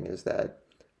morning is that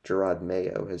Jerod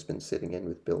Mayo has been sitting in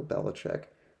with Bill Belichick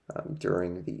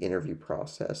during the interview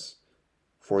process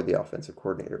for the offensive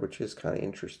coordinator, which is kind of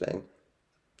interesting.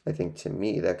 I think to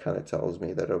me that kind of tells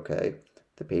me that, okay,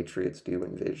 the Patriots do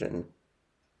envision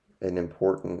an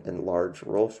important and large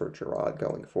role for Jerod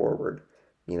going forward,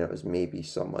 as maybe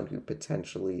someone who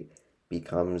potentially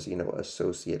becomes,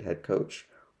 associate head coach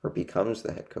or becomes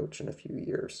the head coach in a few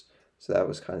years. So that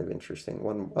was kind of interesting.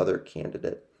 One other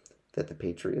candidate that the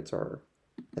Patriots I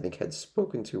think, had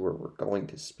spoken to or were going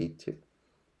to speak to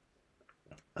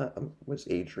was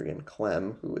Adrian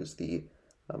Clem, who is the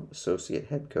associate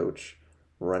head coach,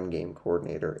 run game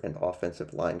coordinator, and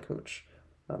offensive line coach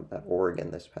at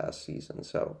Oregon this past season.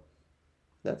 So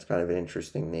that's kind of an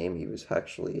interesting name. He was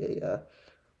actually a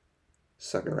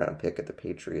second round pick at the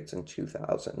Patriots in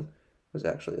 2000. Was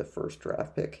actually the first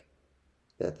draft pick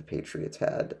that the Patriots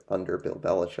had under Bill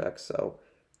Belichick. So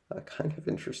kind of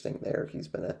interesting there. He's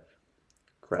been a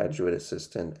graduate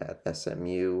assistant at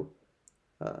SMU,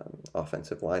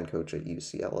 offensive line coach at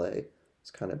UCLA.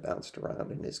 has kind of bounced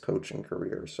around in his coaching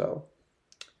career. So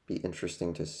be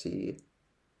interesting to see.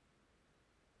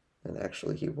 And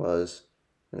actually, he was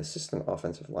an assistant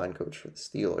offensive line coach for the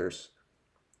Steelers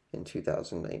in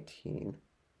 2019.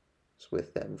 Was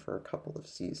with them for a couple of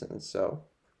seasons. So,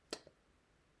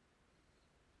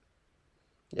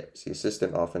 yeah, he's the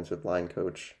assistant offensive line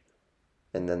coach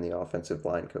and then the offensive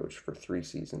line coach for 3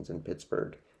 seasons in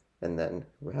Pittsburgh, and then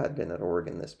had been at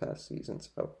Oregon this past season.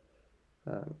 So,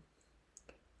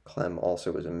 Clem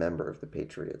also was a member of the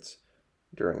Patriots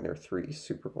during their 3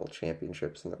 Super Bowl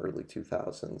championships in the early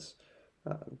 2000s.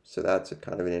 So that's a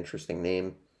kind of an interesting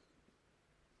name.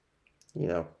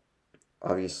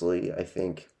 Obviously, I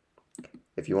think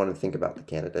if you want to think about the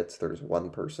candidates, there's one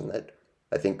person that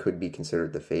I think could be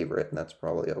considered the favorite, and that's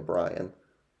probably O'Brien,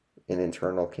 an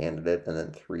internal candidate, and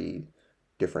then 3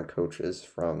 different coaches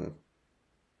from,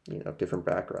 different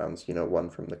backgrounds, one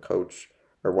from the coach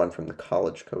or one from the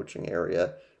college coaching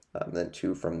area, then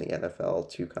 2 from the NFL,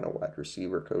 2 kind of wide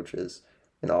receiver coaches,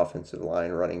 an offensive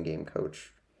line, running game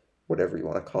coach, whatever you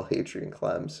want to call Adrian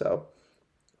Clem. So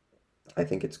I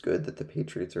think it's good that the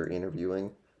Patriots are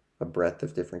interviewing a breadth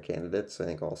of different candidates. I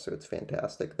think also it's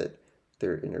fantastic that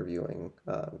they're interviewing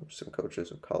some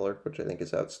coaches of color, which I think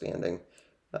is outstanding.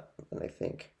 And I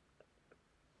think,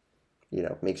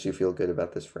 makes you feel good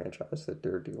about this franchise that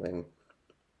they're doing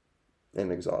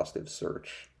an exhaustive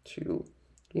search to,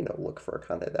 look for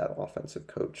kind of that offensive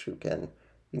coach who can,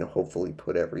 hopefully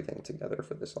put everything together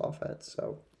for this offense.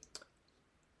 So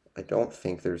I don't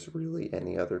think there's really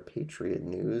any other Patriot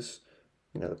news.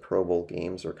 The Pro Bowl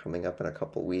games are coming up in a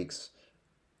couple weeks.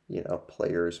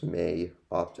 Players may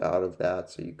opt out of that,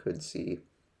 so you could see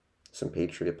some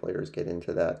Patriot players get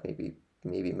into that. Maybe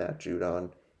Matt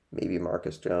Judon, maybe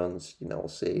Marcus Jones. We'll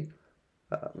see.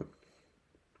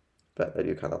 But I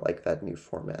do kind of like that new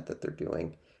format that they're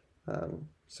doing.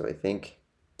 So I think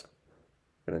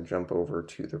I'm going to jump over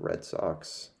to the Red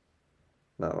Sox.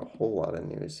 Not a whole lot of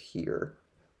news here.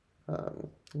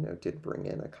 Did bring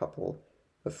in a couple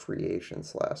of free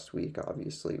agents last week.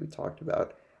 Obviously, we talked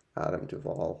about Adam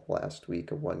Duvall last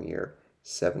week, a 1-year,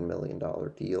 $7 million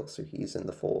deal. So he's in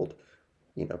the fold.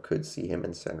 Could see him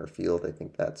in center field. I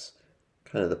think that's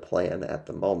kind of the plan at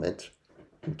the moment.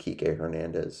 And Kike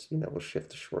Hernandez, will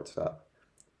shift to shortstop.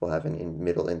 We'll have an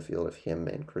middle infield of him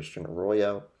and Christian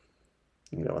Arroyo.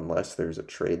 Unless there's a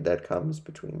trade that comes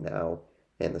between now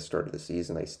and the start of the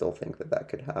season, I still think that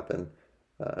could happen.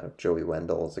 Joey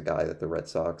Wendell is a guy that the Red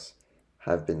Sox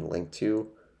had been linked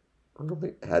to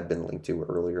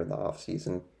earlier in the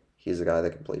offseason. He's a guy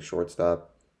that can play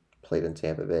shortstop, played in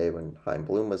Tampa Bay when Chaim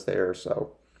Bloom was there,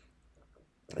 so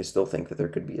I still think that there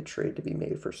could be a trade to be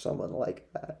made for someone like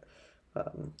that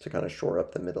to kind of shore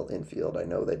up the middle infield. I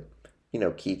know that,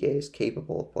 Kike is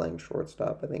capable of playing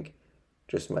shortstop. I think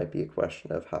just might be a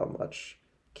question of how much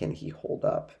can he hold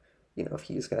up, if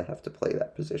he's going to have to play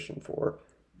that position for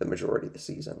the majority of the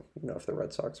season. If the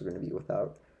Red Sox are going to be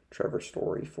without Trevor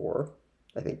Story for,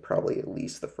 I think, probably at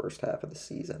least the first half of the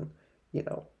season.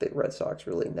 The Red Sox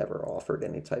really never offered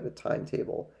any type of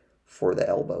timetable for the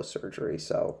elbow surgery.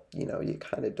 So, you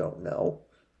kind of don't know.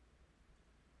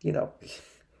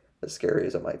 As scary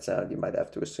as it might sound, you might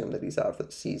have to assume that he's out for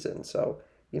the season. So,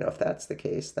 if that's the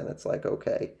case, then it's like,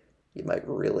 okay, you might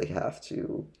really have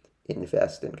to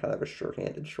invest in kind of a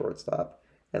sure-handed shortstop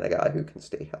and a guy who can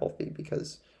stay healthy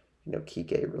because,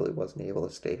 Kike really wasn't able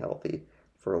to stay healthy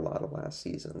for a lot of last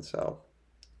season. So,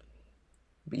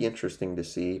 be interesting to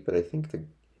see, but I think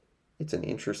it's an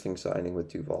interesting signing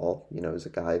with Duvall. As a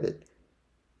guy that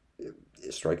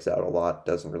strikes out a lot,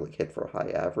 doesn't really hit for a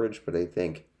high average, but I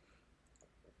think,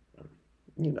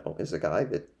 is a guy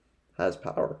that has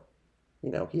power.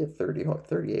 He had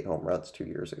 38 home runs 2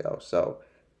 years ago. So,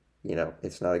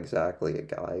 it's not exactly a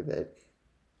guy that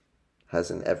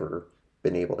hasn't ever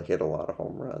been able to hit a lot of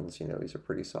home runs. He's a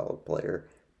pretty solid player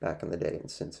back in the day in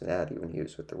Cincinnati when he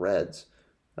was with the Reds.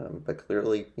 But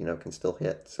clearly, can still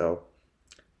hit. So,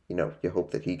 you hope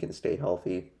that he can stay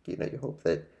healthy. You hope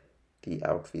that the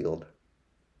outfield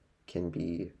can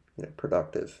be,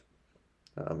 productive,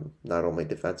 not only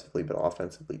defensively, but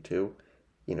offensively too.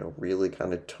 Really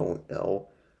kind of don't know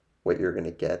what you're going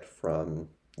to get from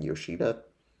Yoshida,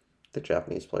 the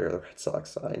Japanese player the Red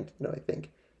Sox signed. I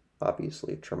think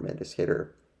obviously a tremendous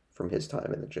hitter from his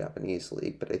time in the Japanese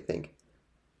league, but I think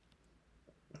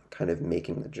kind of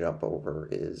making the jump over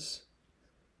is,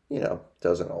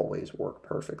 doesn't always work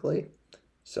perfectly.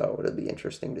 So it'll be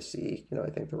interesting to see. I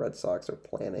think the Red Sox are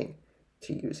planning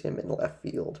to use him in left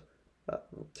field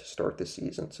to start the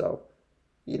season. So,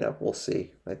 we'll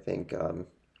see. I think the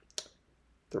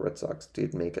Red Sox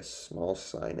did make a small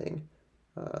signing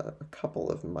a couple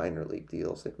of minor league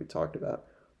deals like we talked about.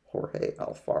 Jorge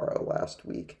Alfaro last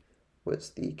week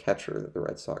was the catcher that the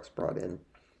Red Sox brought in.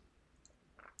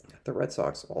 The Red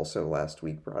Sox also last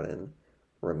week brought in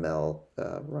Raimel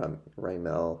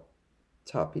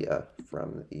Tapia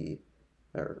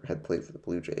had played for the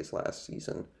Blue Jays last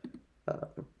season.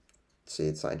 So they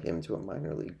had signed him to a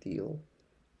minor league deal.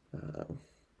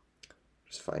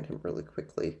 Just find him really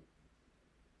quickly.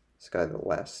 This guy that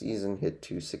last season hit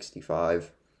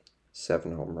 .265,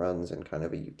 7 home runs in kind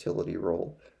of a utility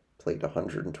role, played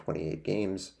 128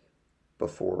 games.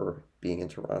 Before being in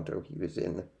Toronto, he was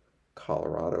in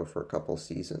Colorado for a couple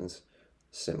seasons.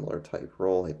 Similar type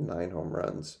role, hit 9 home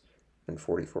runs and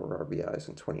 44 RBIs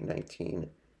in 2019,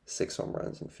 6 home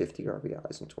runs and 50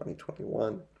 RBIs in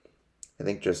 2021. I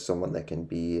think just someone that can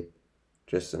be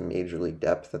just some major league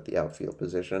depth at the outfield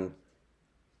position.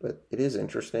 But it is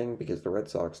interesting because the Red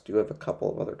Sox do have a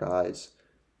couple of other guys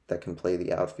that can play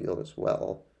the outfield as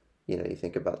well. You know, you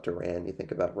think about Duran, you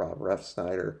think about Rob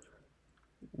Refsnyder.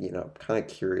 You know, kind of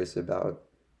curious about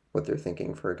what they're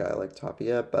thinking for a guy like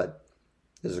Tapia, but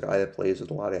this is a guy that plays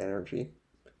with a lot of energy.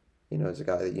 You know, he's a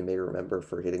guy that you may remember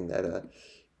for hitting that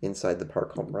inside the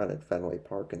park home run at Fenway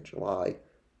Park in July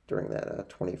during that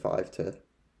 25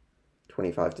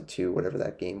 to 2, whatever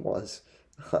that game was.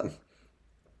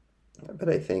 But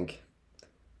I think,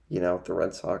 you know, the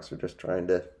Red Sox are just trying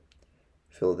to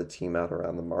fill the team out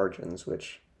around the margins,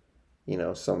 which, you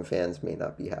know, some fans may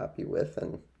not be happy with.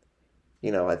 And,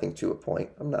 you know, I think to a point,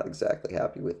 I'm not exactly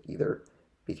happy with either,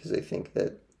 because I think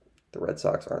that the Red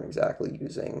Sox aren't exactly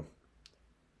using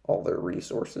all their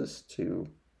resources to,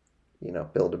 you know,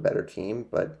 build a better team.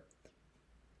 But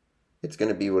it's going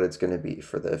to be what it's going to be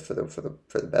for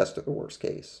the best or the worst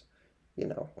case. You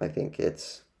know, I think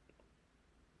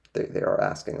they are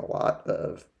asking a lot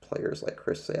of players like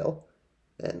Chris Sale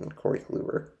and Corey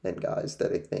Kluber and guys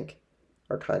that I think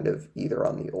are kind of either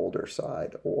on the older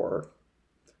side or,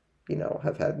 you know,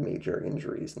 have had major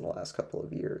injuries in the last couple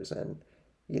of years. And,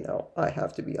 you know, I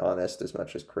have to be honest, as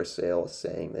much as Chris Sale is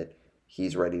saying that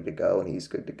he's ready to go and he's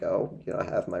good to go, you know, I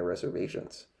have my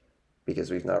reservations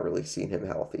because we've not really seen him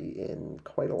healthy in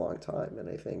quite a long time. And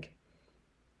I think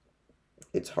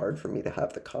it's hard for me to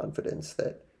have the confidence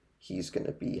that he's going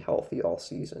to be healthy all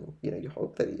season. You know, you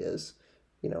hope that he is.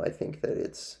 You know, I think that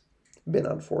it's been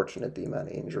unfortunate the amount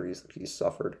of injuries that he's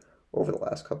suffered over the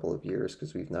last couple of years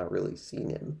because we've not really seen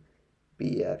him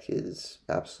be at his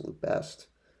absolute best.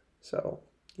 So,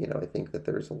 you know, I think that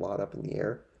there's a lot up in the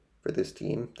air for this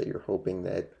team, that you're hoping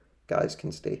that guys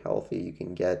can stay healthy. You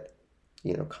can get,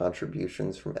 you know,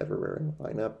 contributions from everywhere in the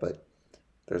lineup, but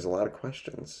there's a lot of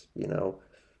questions. You know,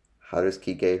 how does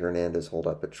Kike Hernandez hold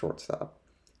up at shortstop?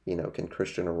 You know, can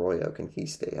Christian Arroyo, can he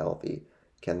stay healthy?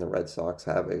 Can the Red Sox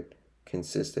have a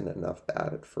consistent enough bat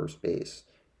at first base?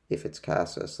 If it's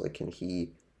Casas, like, can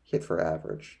he hit for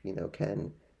average? You know,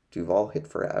 can Duvall hit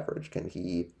for average? Can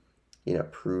he, you know,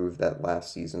 prove that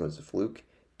last season was a fluke?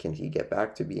 Can he get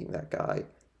back to being that guy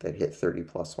that hit 30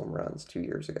 plus home runs 2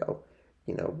 years ago?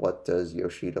 You know, what does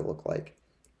Yoshida look like?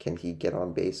 Can he get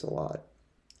on base a lot?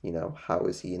 You know, how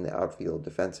is he in the outfield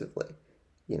defensively?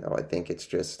 You know, I think it's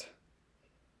just,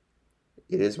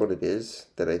 it is what it is,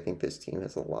 that I think this team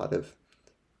has a lot of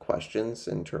questions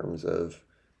in terms of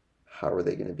how are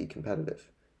they going to be competitive?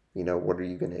 You know, what are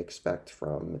you going to expect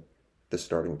from the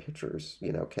starting pitchers?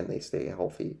 You know, can they stay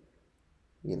healthy?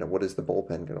 You know, what is the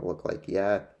bullpen going to look like?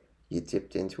 Yeah, you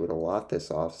dipped into it a lot this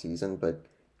offseason, but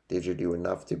did you do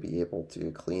enough to be able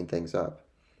to clean things up?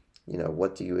 You know,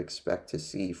 what do you expect to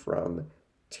see from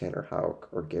Tanner Houck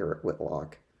or Garrett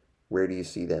Whitlock? Where do you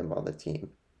see them on the team?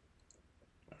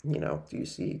 You know, do you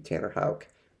see Tanner Houck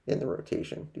in the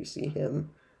rotation? Do you see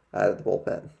him out of the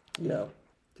bullpen? You know,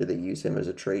 do they use him as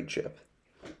a trade chip?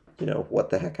 You know, what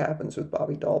the heck happens with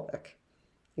Bobby Dahlbeck?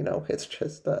 You know, it's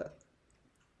just a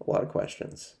lot of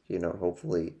questions. You know,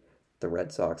 hopefully the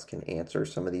Red Sox can answer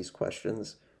some of these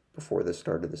questions before the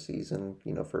start of the season.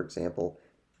 You know, for example,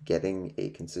 getting a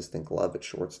consistent glove at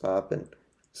shortstop and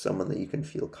someone that you can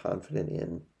feel confident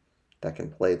in that can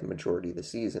play the majority of the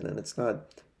season. And it's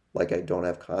not like I don't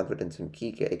have confidence in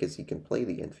Kike because he can play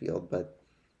the infield, but,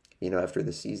 you know, after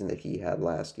the season that he had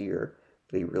last year,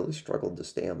 that he really struggled to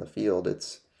stay on the field,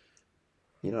 it's,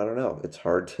 you know, I don't know. It's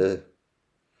hard to,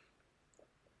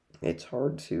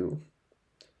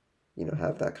 you know,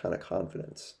 have that kind of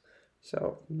confidence.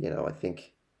 So, you know, I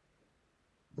think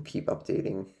we'll keep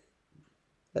updating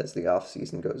as the off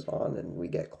season goes on and we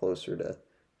get closer to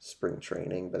spring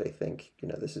training. But I think, you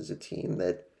know, this is a team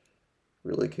that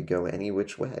really could go any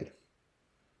which way.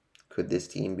 Could this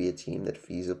team be a team that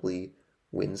feasibly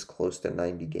wins close to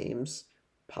 90 games?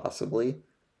 Possibly.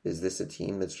 is this a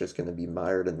team that's just going to be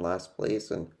mired in last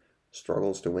place and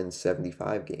struggles to win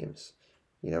 75 games?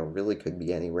 Really could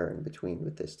be anywhere in between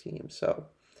with this team. So,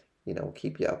 we'll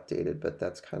keep you updated, but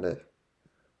that's kind of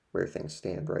where things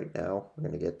stand right now. We're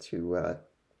going to get to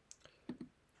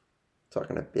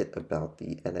talking a bit about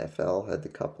the NFL. Had a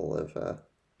couple of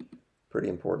pretty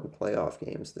important playoff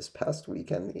games this past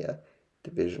weekend. The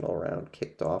divisional round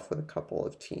kicked off with a couple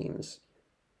of teams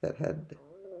that had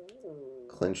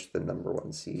clinched the number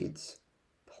one seeds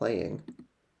playing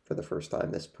for the first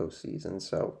time this postseason.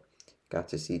 So got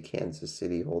to see Kansas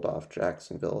City hold off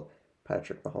Jacksonville.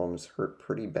 Patrick Mahomes hurt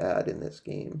pretty bad in this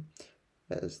game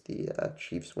as the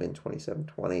Chiefs win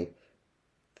 27-20. I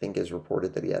think is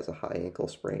reported that he has a high ankle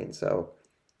sprain. So,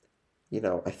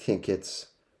 I think it's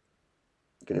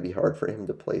going to be hard for him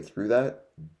to play through that.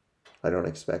 I don't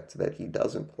expect that he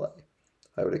doesn't play.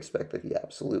 I would expect that he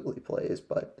absolutely plays,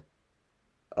 but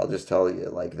I'll just tell you,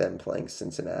 like them playing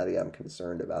Cincinnati, I'm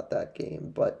concerned about that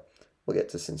game, but we'll get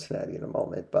to Cincinnati in a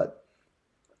moment. But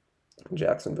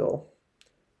Jacksonville,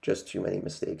 just too many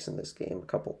mistakes in this game, a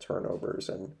couple turnovers,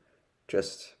 and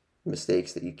just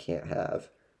mistakes that you can't have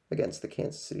against the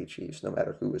Kansas City Chiefs, no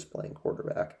matter who was playing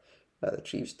quarterback. The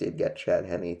Chiefs did get Chad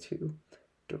Henne to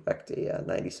direct a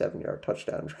 97-yard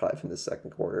touchdown drive in the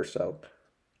second quarter. So,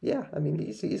 yeah, I mean,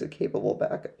 he's a capable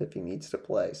backup if he needs to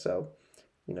play. So,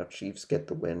 Chiefs get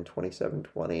the win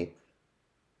 27-20. It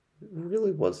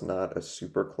really was not a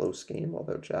super close game,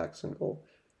 although Jacksonville,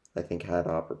 I think, had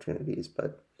opportunities.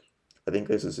 But I think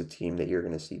this is a team that you're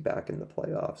going to see back in the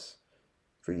playoffs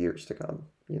for years to come.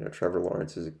 Trevor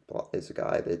Lawrence is a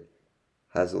guy that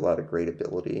has a lot of great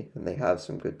ability, and they have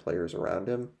some good players around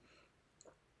him.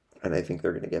 And I think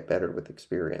they're going to get better with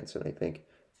experience. And I think,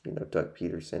 Doug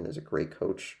Peterson is a great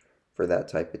coach for that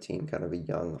type of team, kind of a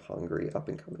young, hungry,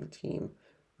 up-and-coming team.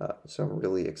 So I'm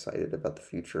really excited about the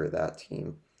future of that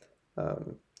team.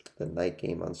 The night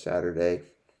game on Saturday,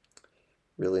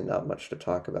 really not much to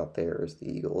talk about there as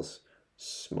the Eagles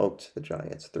smoked the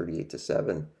Giants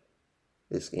 38-7.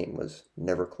 This game was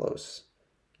never close.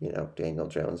 Daniel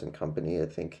Jones and company, I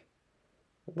think,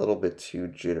 a little bit too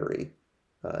jittery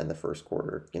in the first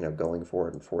quarter, going for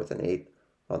it in 4th and 8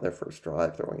 on their first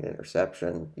drive, throwing an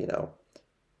interception,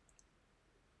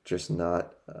 just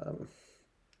not,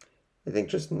 I think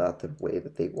just not the way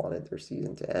that they wanted their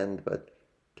season to end. But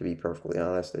to be perfectly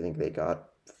honest, I think they got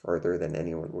further than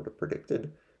anyone would have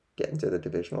predicted getting to the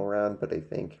divisional round. But I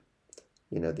think,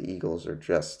 the Eagles are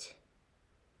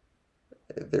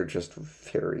they're just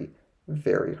very,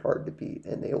 very hard to beat.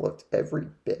 And they looked every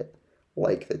bit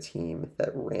like the team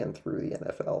that ran through the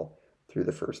NFL through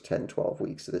the first 10, 12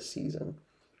 weeks of the season.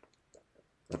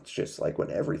 It's just like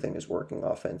when everything is working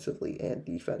offensively and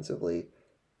defensively,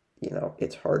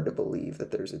 it's hard to believe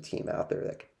that there's a team out there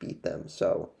that could beat them.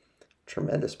 So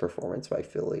tremendous performance by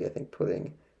Philly, I think,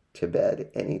 putting to bed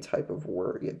any type of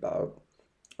worry about,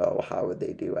 how would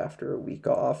they do after a week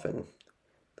off? And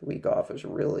the week off is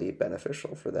really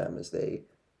beneficial for them as they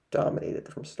dominated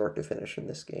from start to finish in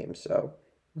this game. So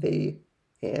they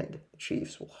and the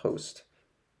Chiefs will host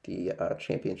the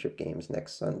championship games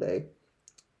next Sunday.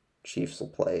 Chiefs will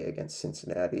play against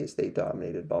Cincinnati as they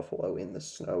dominated Buffalo in the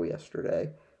snow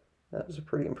yesterday. That was a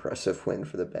pretty impressive win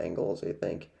for the Bengals, I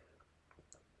think.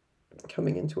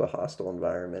 Coming into a hostile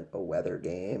environment, a weather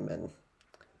game, and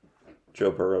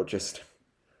Joe Burrow just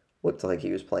looked like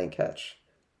he was playing catch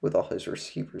with all his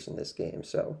receivers in this game.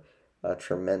 So a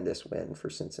tremendous win for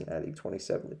Cincinnati,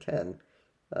 27-10.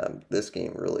 This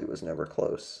game really was never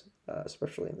close,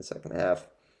 especially in the second half.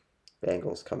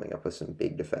 Bengals coming up with some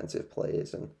big defensive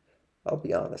plays, and I'll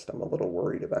be honest, I'm a little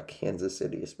worried about Kansas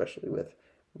City, especially with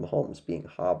Mahomes being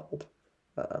hobbled,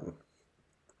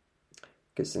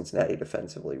 because Cincinnati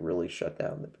defensively really shut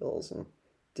down the Bills and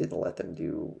didn't let them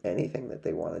do anything that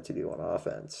they wanted to do on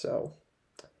offense. So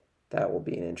that will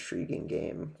be an intriguing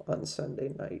game on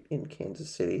Sunday night in Kansas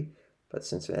City. But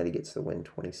Cincinnati gets the win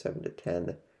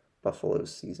 27-10.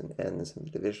 Buffalo's season ends in the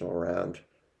divisional round.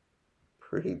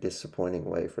 Pretty disappointing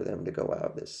way for them to go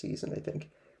out this season. I think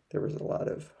there was a lot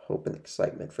of hope and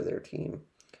excitement for their team.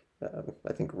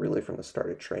 I think really from the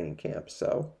start of training camp.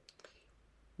 So,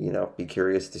 be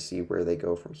curious to see where they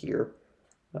go from here.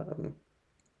 And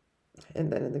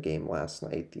then in the game last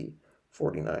night, the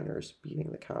 49ers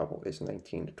beating the Cowboys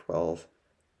 19-12.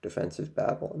 Defensive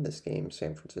battle in this game.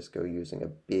 San Francisco using a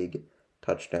big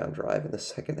touchdown drive in the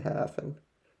second half. And,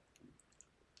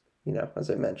 as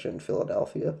I mentioned,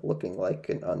 Philadelphia looking like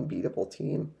an unbeatable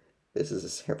team. This is a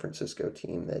San Francisco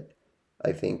team that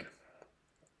I think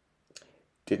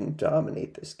didn't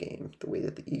dominate this game the way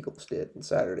that the Eagles did on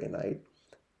Saturday night.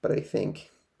 But I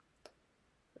think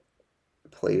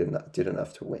did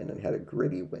enough to win and had a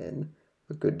gritty win,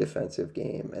 a good defensive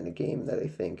game, and a game that I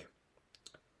think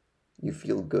you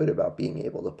feel good about being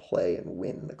able to play and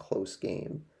win a close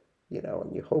game,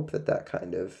 and you hope that that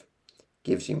kind of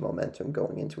gives you momentum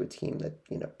going into a team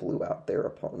that, blew out their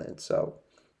opponent. So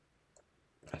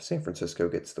San Francisco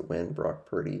gets the win. Brock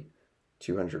Purdy,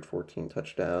 214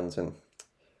 touchdowns, and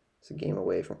it's a game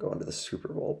away from going to the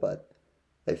Super Bowl. But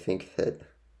I think that,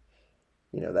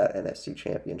 that NFC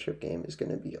Championship game is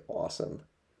going to be awesome.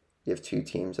 You have two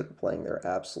teams that are playing their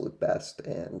absolute best,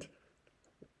 and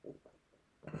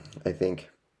I think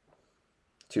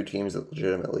two teams that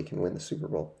legitimately can win the Super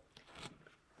Bowl.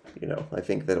 I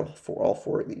think that for all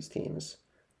four of these teams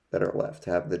that are left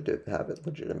have a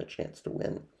legitimate chance to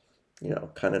win.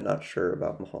 Kind of not sure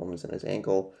about Mahomes and his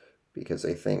ankle, because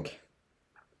I think,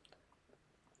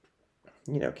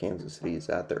 Kansas City is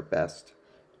at their best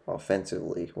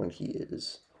offensively when he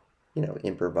is,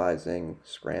 improvising,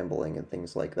 scrambling, and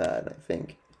things like that. And I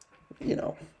think,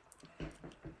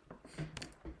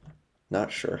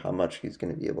 not sure how much he's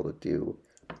going to be able to do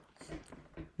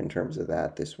in terms of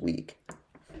that this week,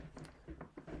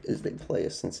 as they play a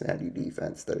Cincinnati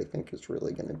defense that I think is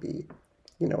really going to be,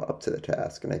 up to the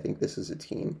task. And I think this is a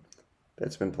team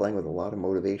that's been playing with a lot of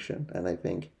motivation. And I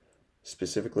think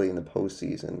specifically in the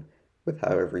postseason, with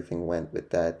how everything went with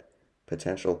that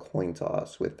potential coin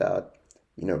toss, with that,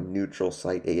 neutral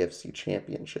site AFC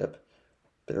championship,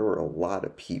 there were a lot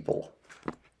of people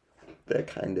that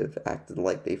kind of acted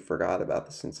like they forgot about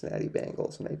the Cincinnati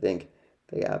Bengals. And I think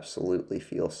they absolutely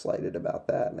feel slighted about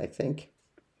that. And I think,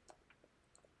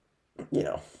 I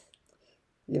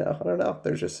don't know.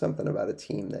 There's just something about a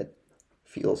team that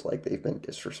feels like they've been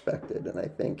disrespected. And I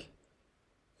think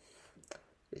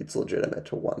it's legitimate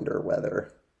to wonder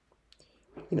whether,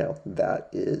 that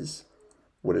is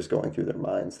what is going through their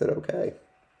minds, that, okay,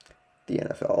 the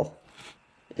NFL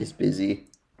is busy,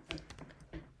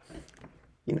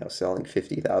 selling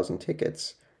 50,000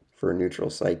 tickets for a neutral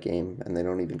site game, and they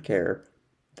don't even care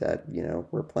that,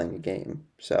 we're playing a game.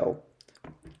 So,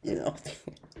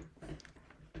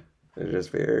 it's just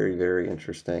very, very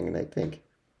interesting, and I think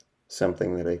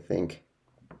something that I think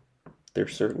they're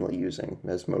certainly using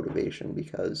as motivation,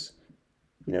 because,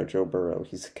 Joe Burrow,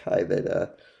 he's a guy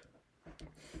that,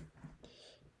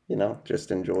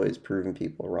 just enjoys proving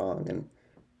people wrong, and,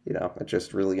 it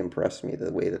just really impressed me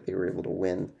the way that they were able to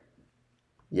win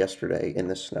yesterday in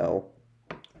the snow,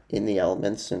 in the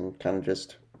elements, and kind of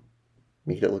just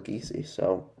made it look easy.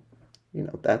 So,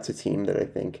 that's a team that I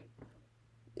think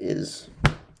is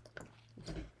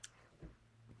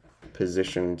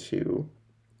positioned to,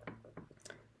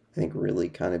 I think, really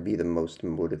kind of be the most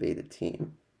motivated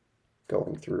team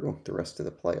going through the rest of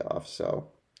the playoffs. So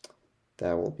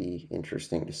that will be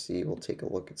interesting to see. We'll take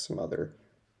a look at some other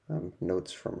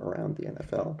notes from around the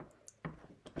NFL.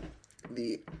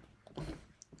 The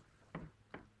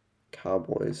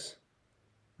Cowboys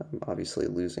obviously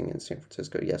losing in San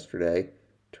Francisco yesterday.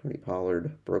 Tony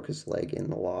Pollard broke his leg in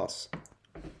the loss.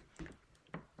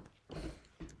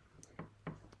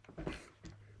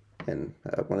 And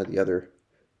one of the other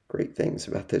great things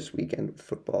about this weekend of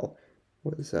football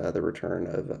was the return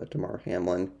of Damar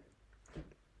Hamlin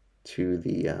to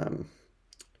the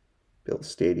Bills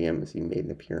Stadium, as he made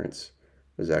an appearance.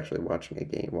 Was actually watching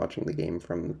the game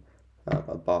from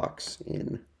a box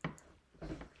in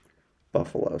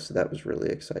Buffalo, so that was really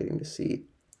exciting to see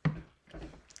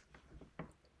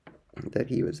that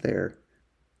he was there,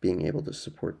 being able to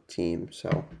support the team.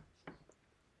 So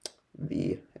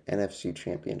the NFC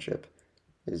Championship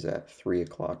is at 3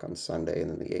 o'clock on Sunday, and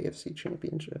then the AFC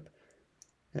Championship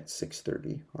at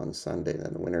 6:30 on Sunday. And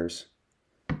then the winners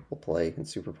will play in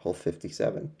Super Bowl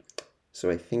 57. So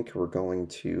I think we're going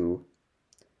to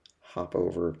hop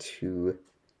over to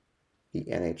the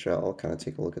NHL, kind of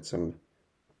take a look at some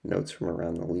notes from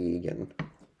around the league and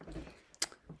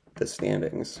the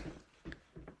standings.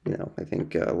 I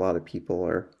think a lot of people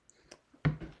are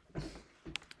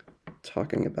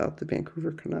talking about the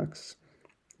Vancouver Canucks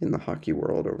in the hockey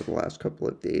world over the last couple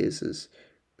of days, as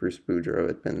Bruce Boudreau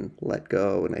had been let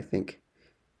go. And I think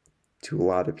to a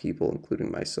lot of people,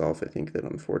 including myself, I think that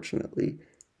unfortunately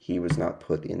he was not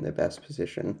put in the best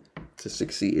position to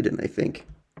succeed. And I think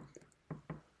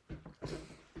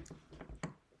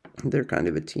they're kind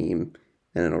of a team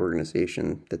and an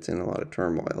organization that's in a lot of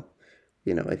turmoil.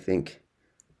 I think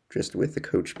just with the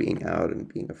coach being out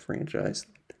and being a franchise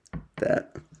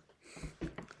that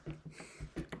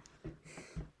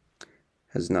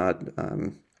has not, I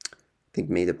think,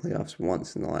 made the playoffs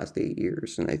once in the last 8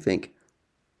 years. And I think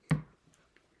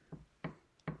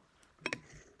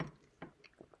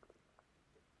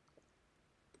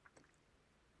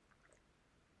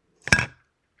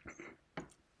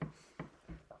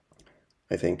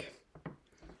I think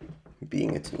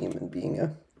being a team and being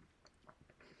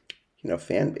a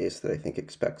fan base that I think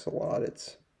expects a lot,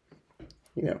 it's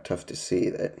tough to see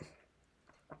that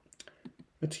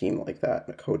a team like that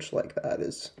and a coach like that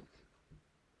is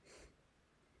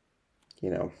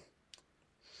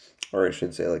or I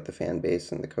should say like the fan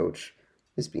base and the coach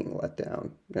is being let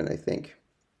down. And I think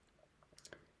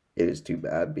it is too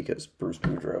bad because Bruce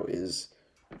Boudreau is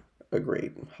a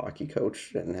great hockey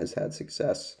coach and has had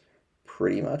success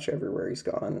pretty much everywhere he's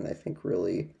gone, and I think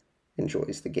really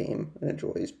enjoys the game and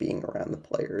enjoys being around the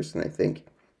players. And I think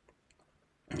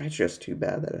it's just too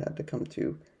bad that it had to come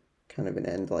to kind of an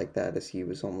end like that, as he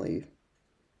was only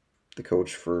the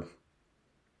coach for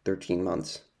 13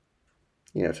 months.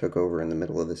 Took over in the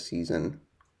middle of the season.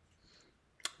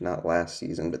 Not last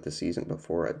season, but the season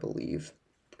before, I believe.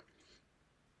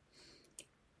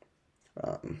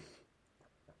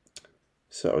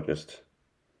 So just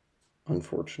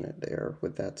unfortunate there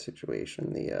with that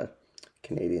situation. The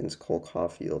Canadiens' Cole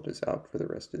Caulfield is out for the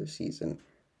rest of the season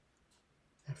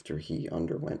after he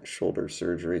underwent shoulder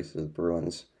surgery. So the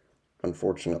Bruins,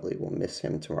 unfortunately, will miss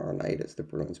him tomorrow night as the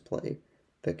Bruins play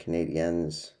the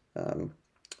Canadiens.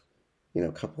 A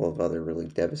couple of other really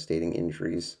devastating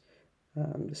injuries.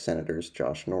 The Senators'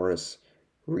 Josh Norris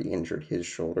re-injured his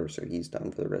shoulder, so he's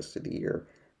done for the rest of the year.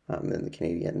 Then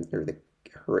the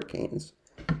Hurricanes,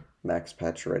 Max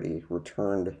Pacioretty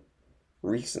returned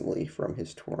recently from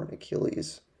his torn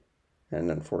Achilles, and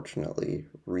unfortunately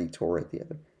retore it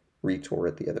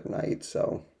the other night.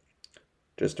 So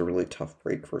just a really tough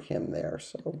break for him there.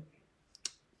 So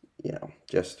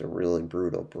just a really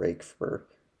brutal break for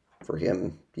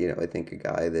him. I think a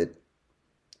guy that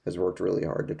has worked really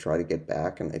hard to try to get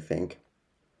back, and I think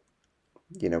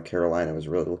Carolina was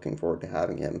really looking forward to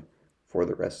having him for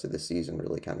the rest of the season.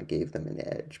 Really kind of gave them an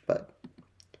edge, but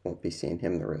won't be seeing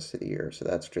him the rest of the year. So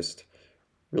that's just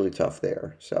really tough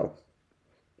there. So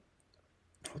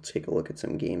we'll take a look at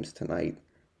some games tonight.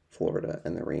 Florida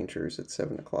and the Rangers at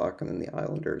 7 o'clock, and then the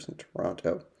Islanders and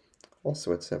Toronto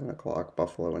also at 7 o'clock.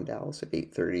 Buffalo and Dallas at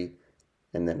 8:30.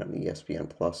 And then on ESPN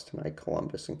Plus tonight,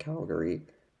 Columbus and Calgary.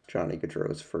 Johnny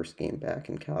Gaudreau's first game back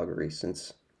in Calgary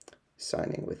since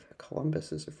signing with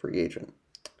Columbus as a free agent.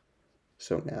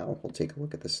 So now we'll take a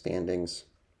look at the standings.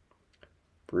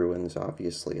 Bruins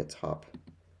obviously atop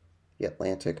the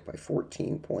Atlantic by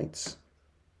 14 points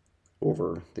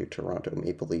over the Toronto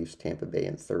Maple Leafs. Tampa Bay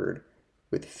in third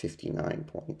with 59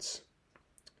 points.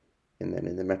 And then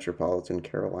in the Metropolitan,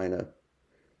 Carolina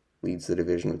leads the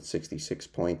division with 66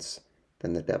 points.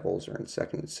 Then the Devils are in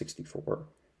second at 64,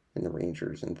 and the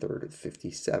Rangers in third at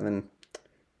 57.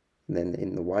 And then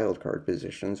in the wild card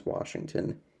positions,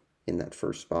 Washington in that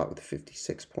first spot with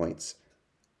 56 points,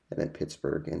 and then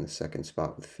Pittsburgh in the second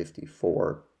spot with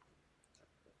 54.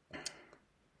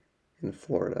 And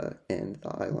Florida and the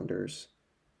Islanders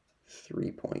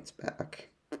 3 points back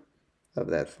of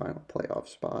that final playoff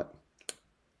spot.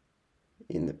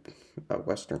 In the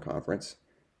Western Conference,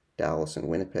 Dallas and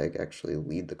Winnipeg actually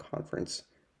lead the conference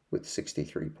with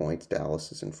 63 points.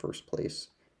 Dallas is in first place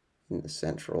in the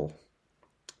Central.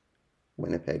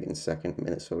 Winnipeg in second,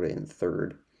 Minnesota in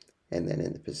third. And then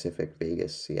in the Pacific,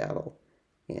 Vegas, Seattle,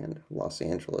 and Los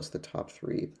Angeles, the top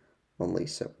three, only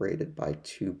separated by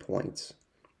 2 points.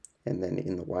 And then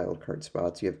in the wildcard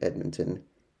spots, you have Edmonton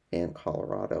and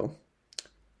Colorado.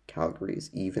 Calgary is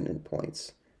even in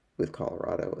points with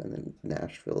Colorado, and then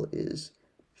Nashville is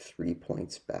 3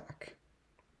 points back.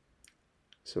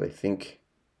 So I think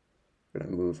we're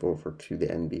going to move over to the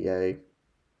NBA.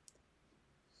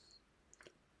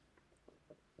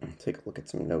 Take a look at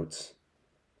some notes.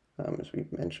 As we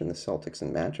mentioned, the Celtics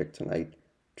and Magic tonight.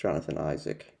 Jonathan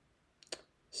Isaac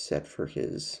set for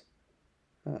his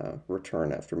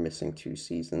return after missing 2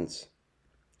 seasons.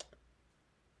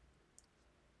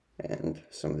 And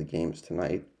some of the games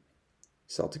tonight.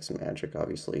 Celtics and Magic,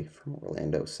 obviously, from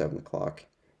Orlando, 7 o'clock.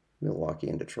 Milwaukee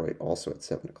and Detroit, also at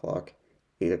 7 o'clock.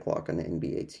 8 o'clock on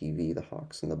NBA TV, the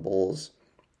Hawks and the Bulls.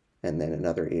 And then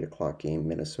another 8 o'clock game,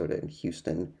 Minnesota and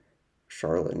Houston.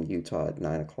 Charlotte and Utah at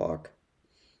 9 o'clock.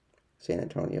 San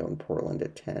Antonio and Portland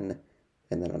at 10.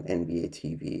 And then on NBA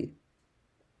TV,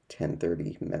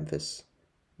 10:30, Memphis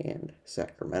and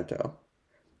Sacramento.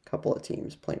 A couple of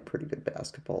teams playing pretty good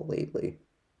basketball lately.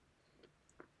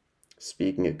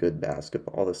 Speaking of good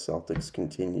basketball, the Celtics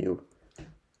continue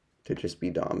to just be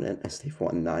dominant as they've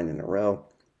won 9 in a row.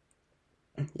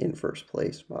 In first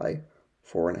place by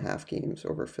 4.5 games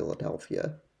over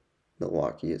Philadelphia.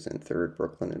 Milwaukee is in third,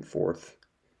 Brooklyn in fourth,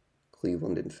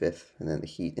 Cleveland in fifth, and then the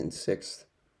Heat in sixth.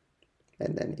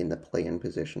 And then in the play-in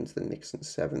positions, the Knicks in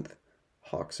seventh,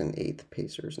 Hawks in eighth,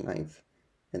 Pacers ninth,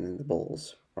 and then the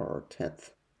Bulls are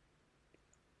 10th.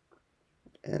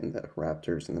 And the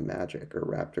Raptors and the Magic, or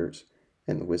Raptors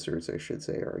and the Wizards, I should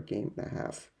say, are a game and a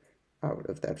half out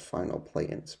of that final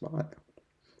play-in spot.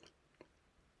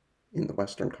 In the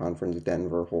Western Conference,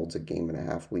 Denver holds a game and a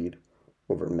half lead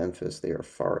over Memphis. They are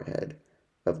far ahead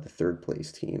of the third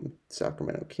place team,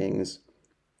 Sacramento Kings.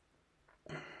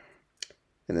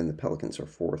 And then the Pelicans are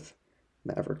fourth,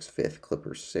 Mavericks fifth,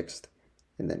 Clippers sixth.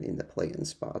 And then in the play-in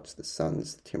spots, the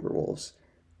Suns, the Timberwolves,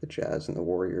 the Jazz, and the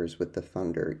Warriors, with the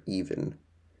Thunder even,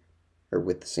 or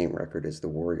with the same record as the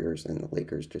Warriors, and the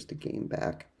Lakers just a game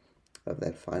back of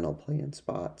that final play-in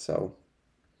spot. So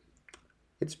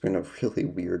it's been a really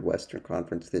weird Western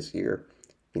Conference this year.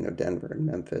 Denver and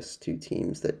Memphis, two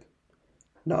teams that,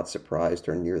 not surprised,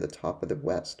 are near the top of the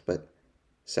West, but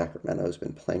Sacramento's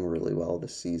been playing really well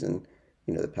this season.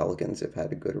 The Pelicans have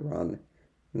had a good run.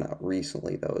 Not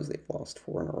recently, though, as they've lost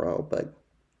 4 in a row, but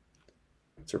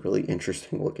it's a really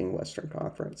interesting looking Western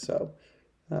Conference. So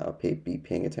be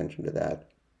paying attention to that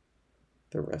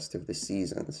the rest of the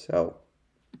season. So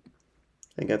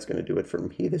I think that's going to do it for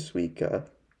me this week.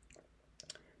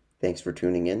 Thanks for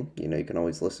tuning in. You can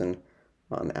always listen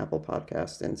on Apple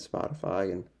Podcasts and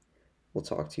Spotify, and we'll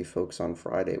talk to you folks on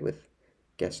Friday with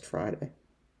Guest Friday.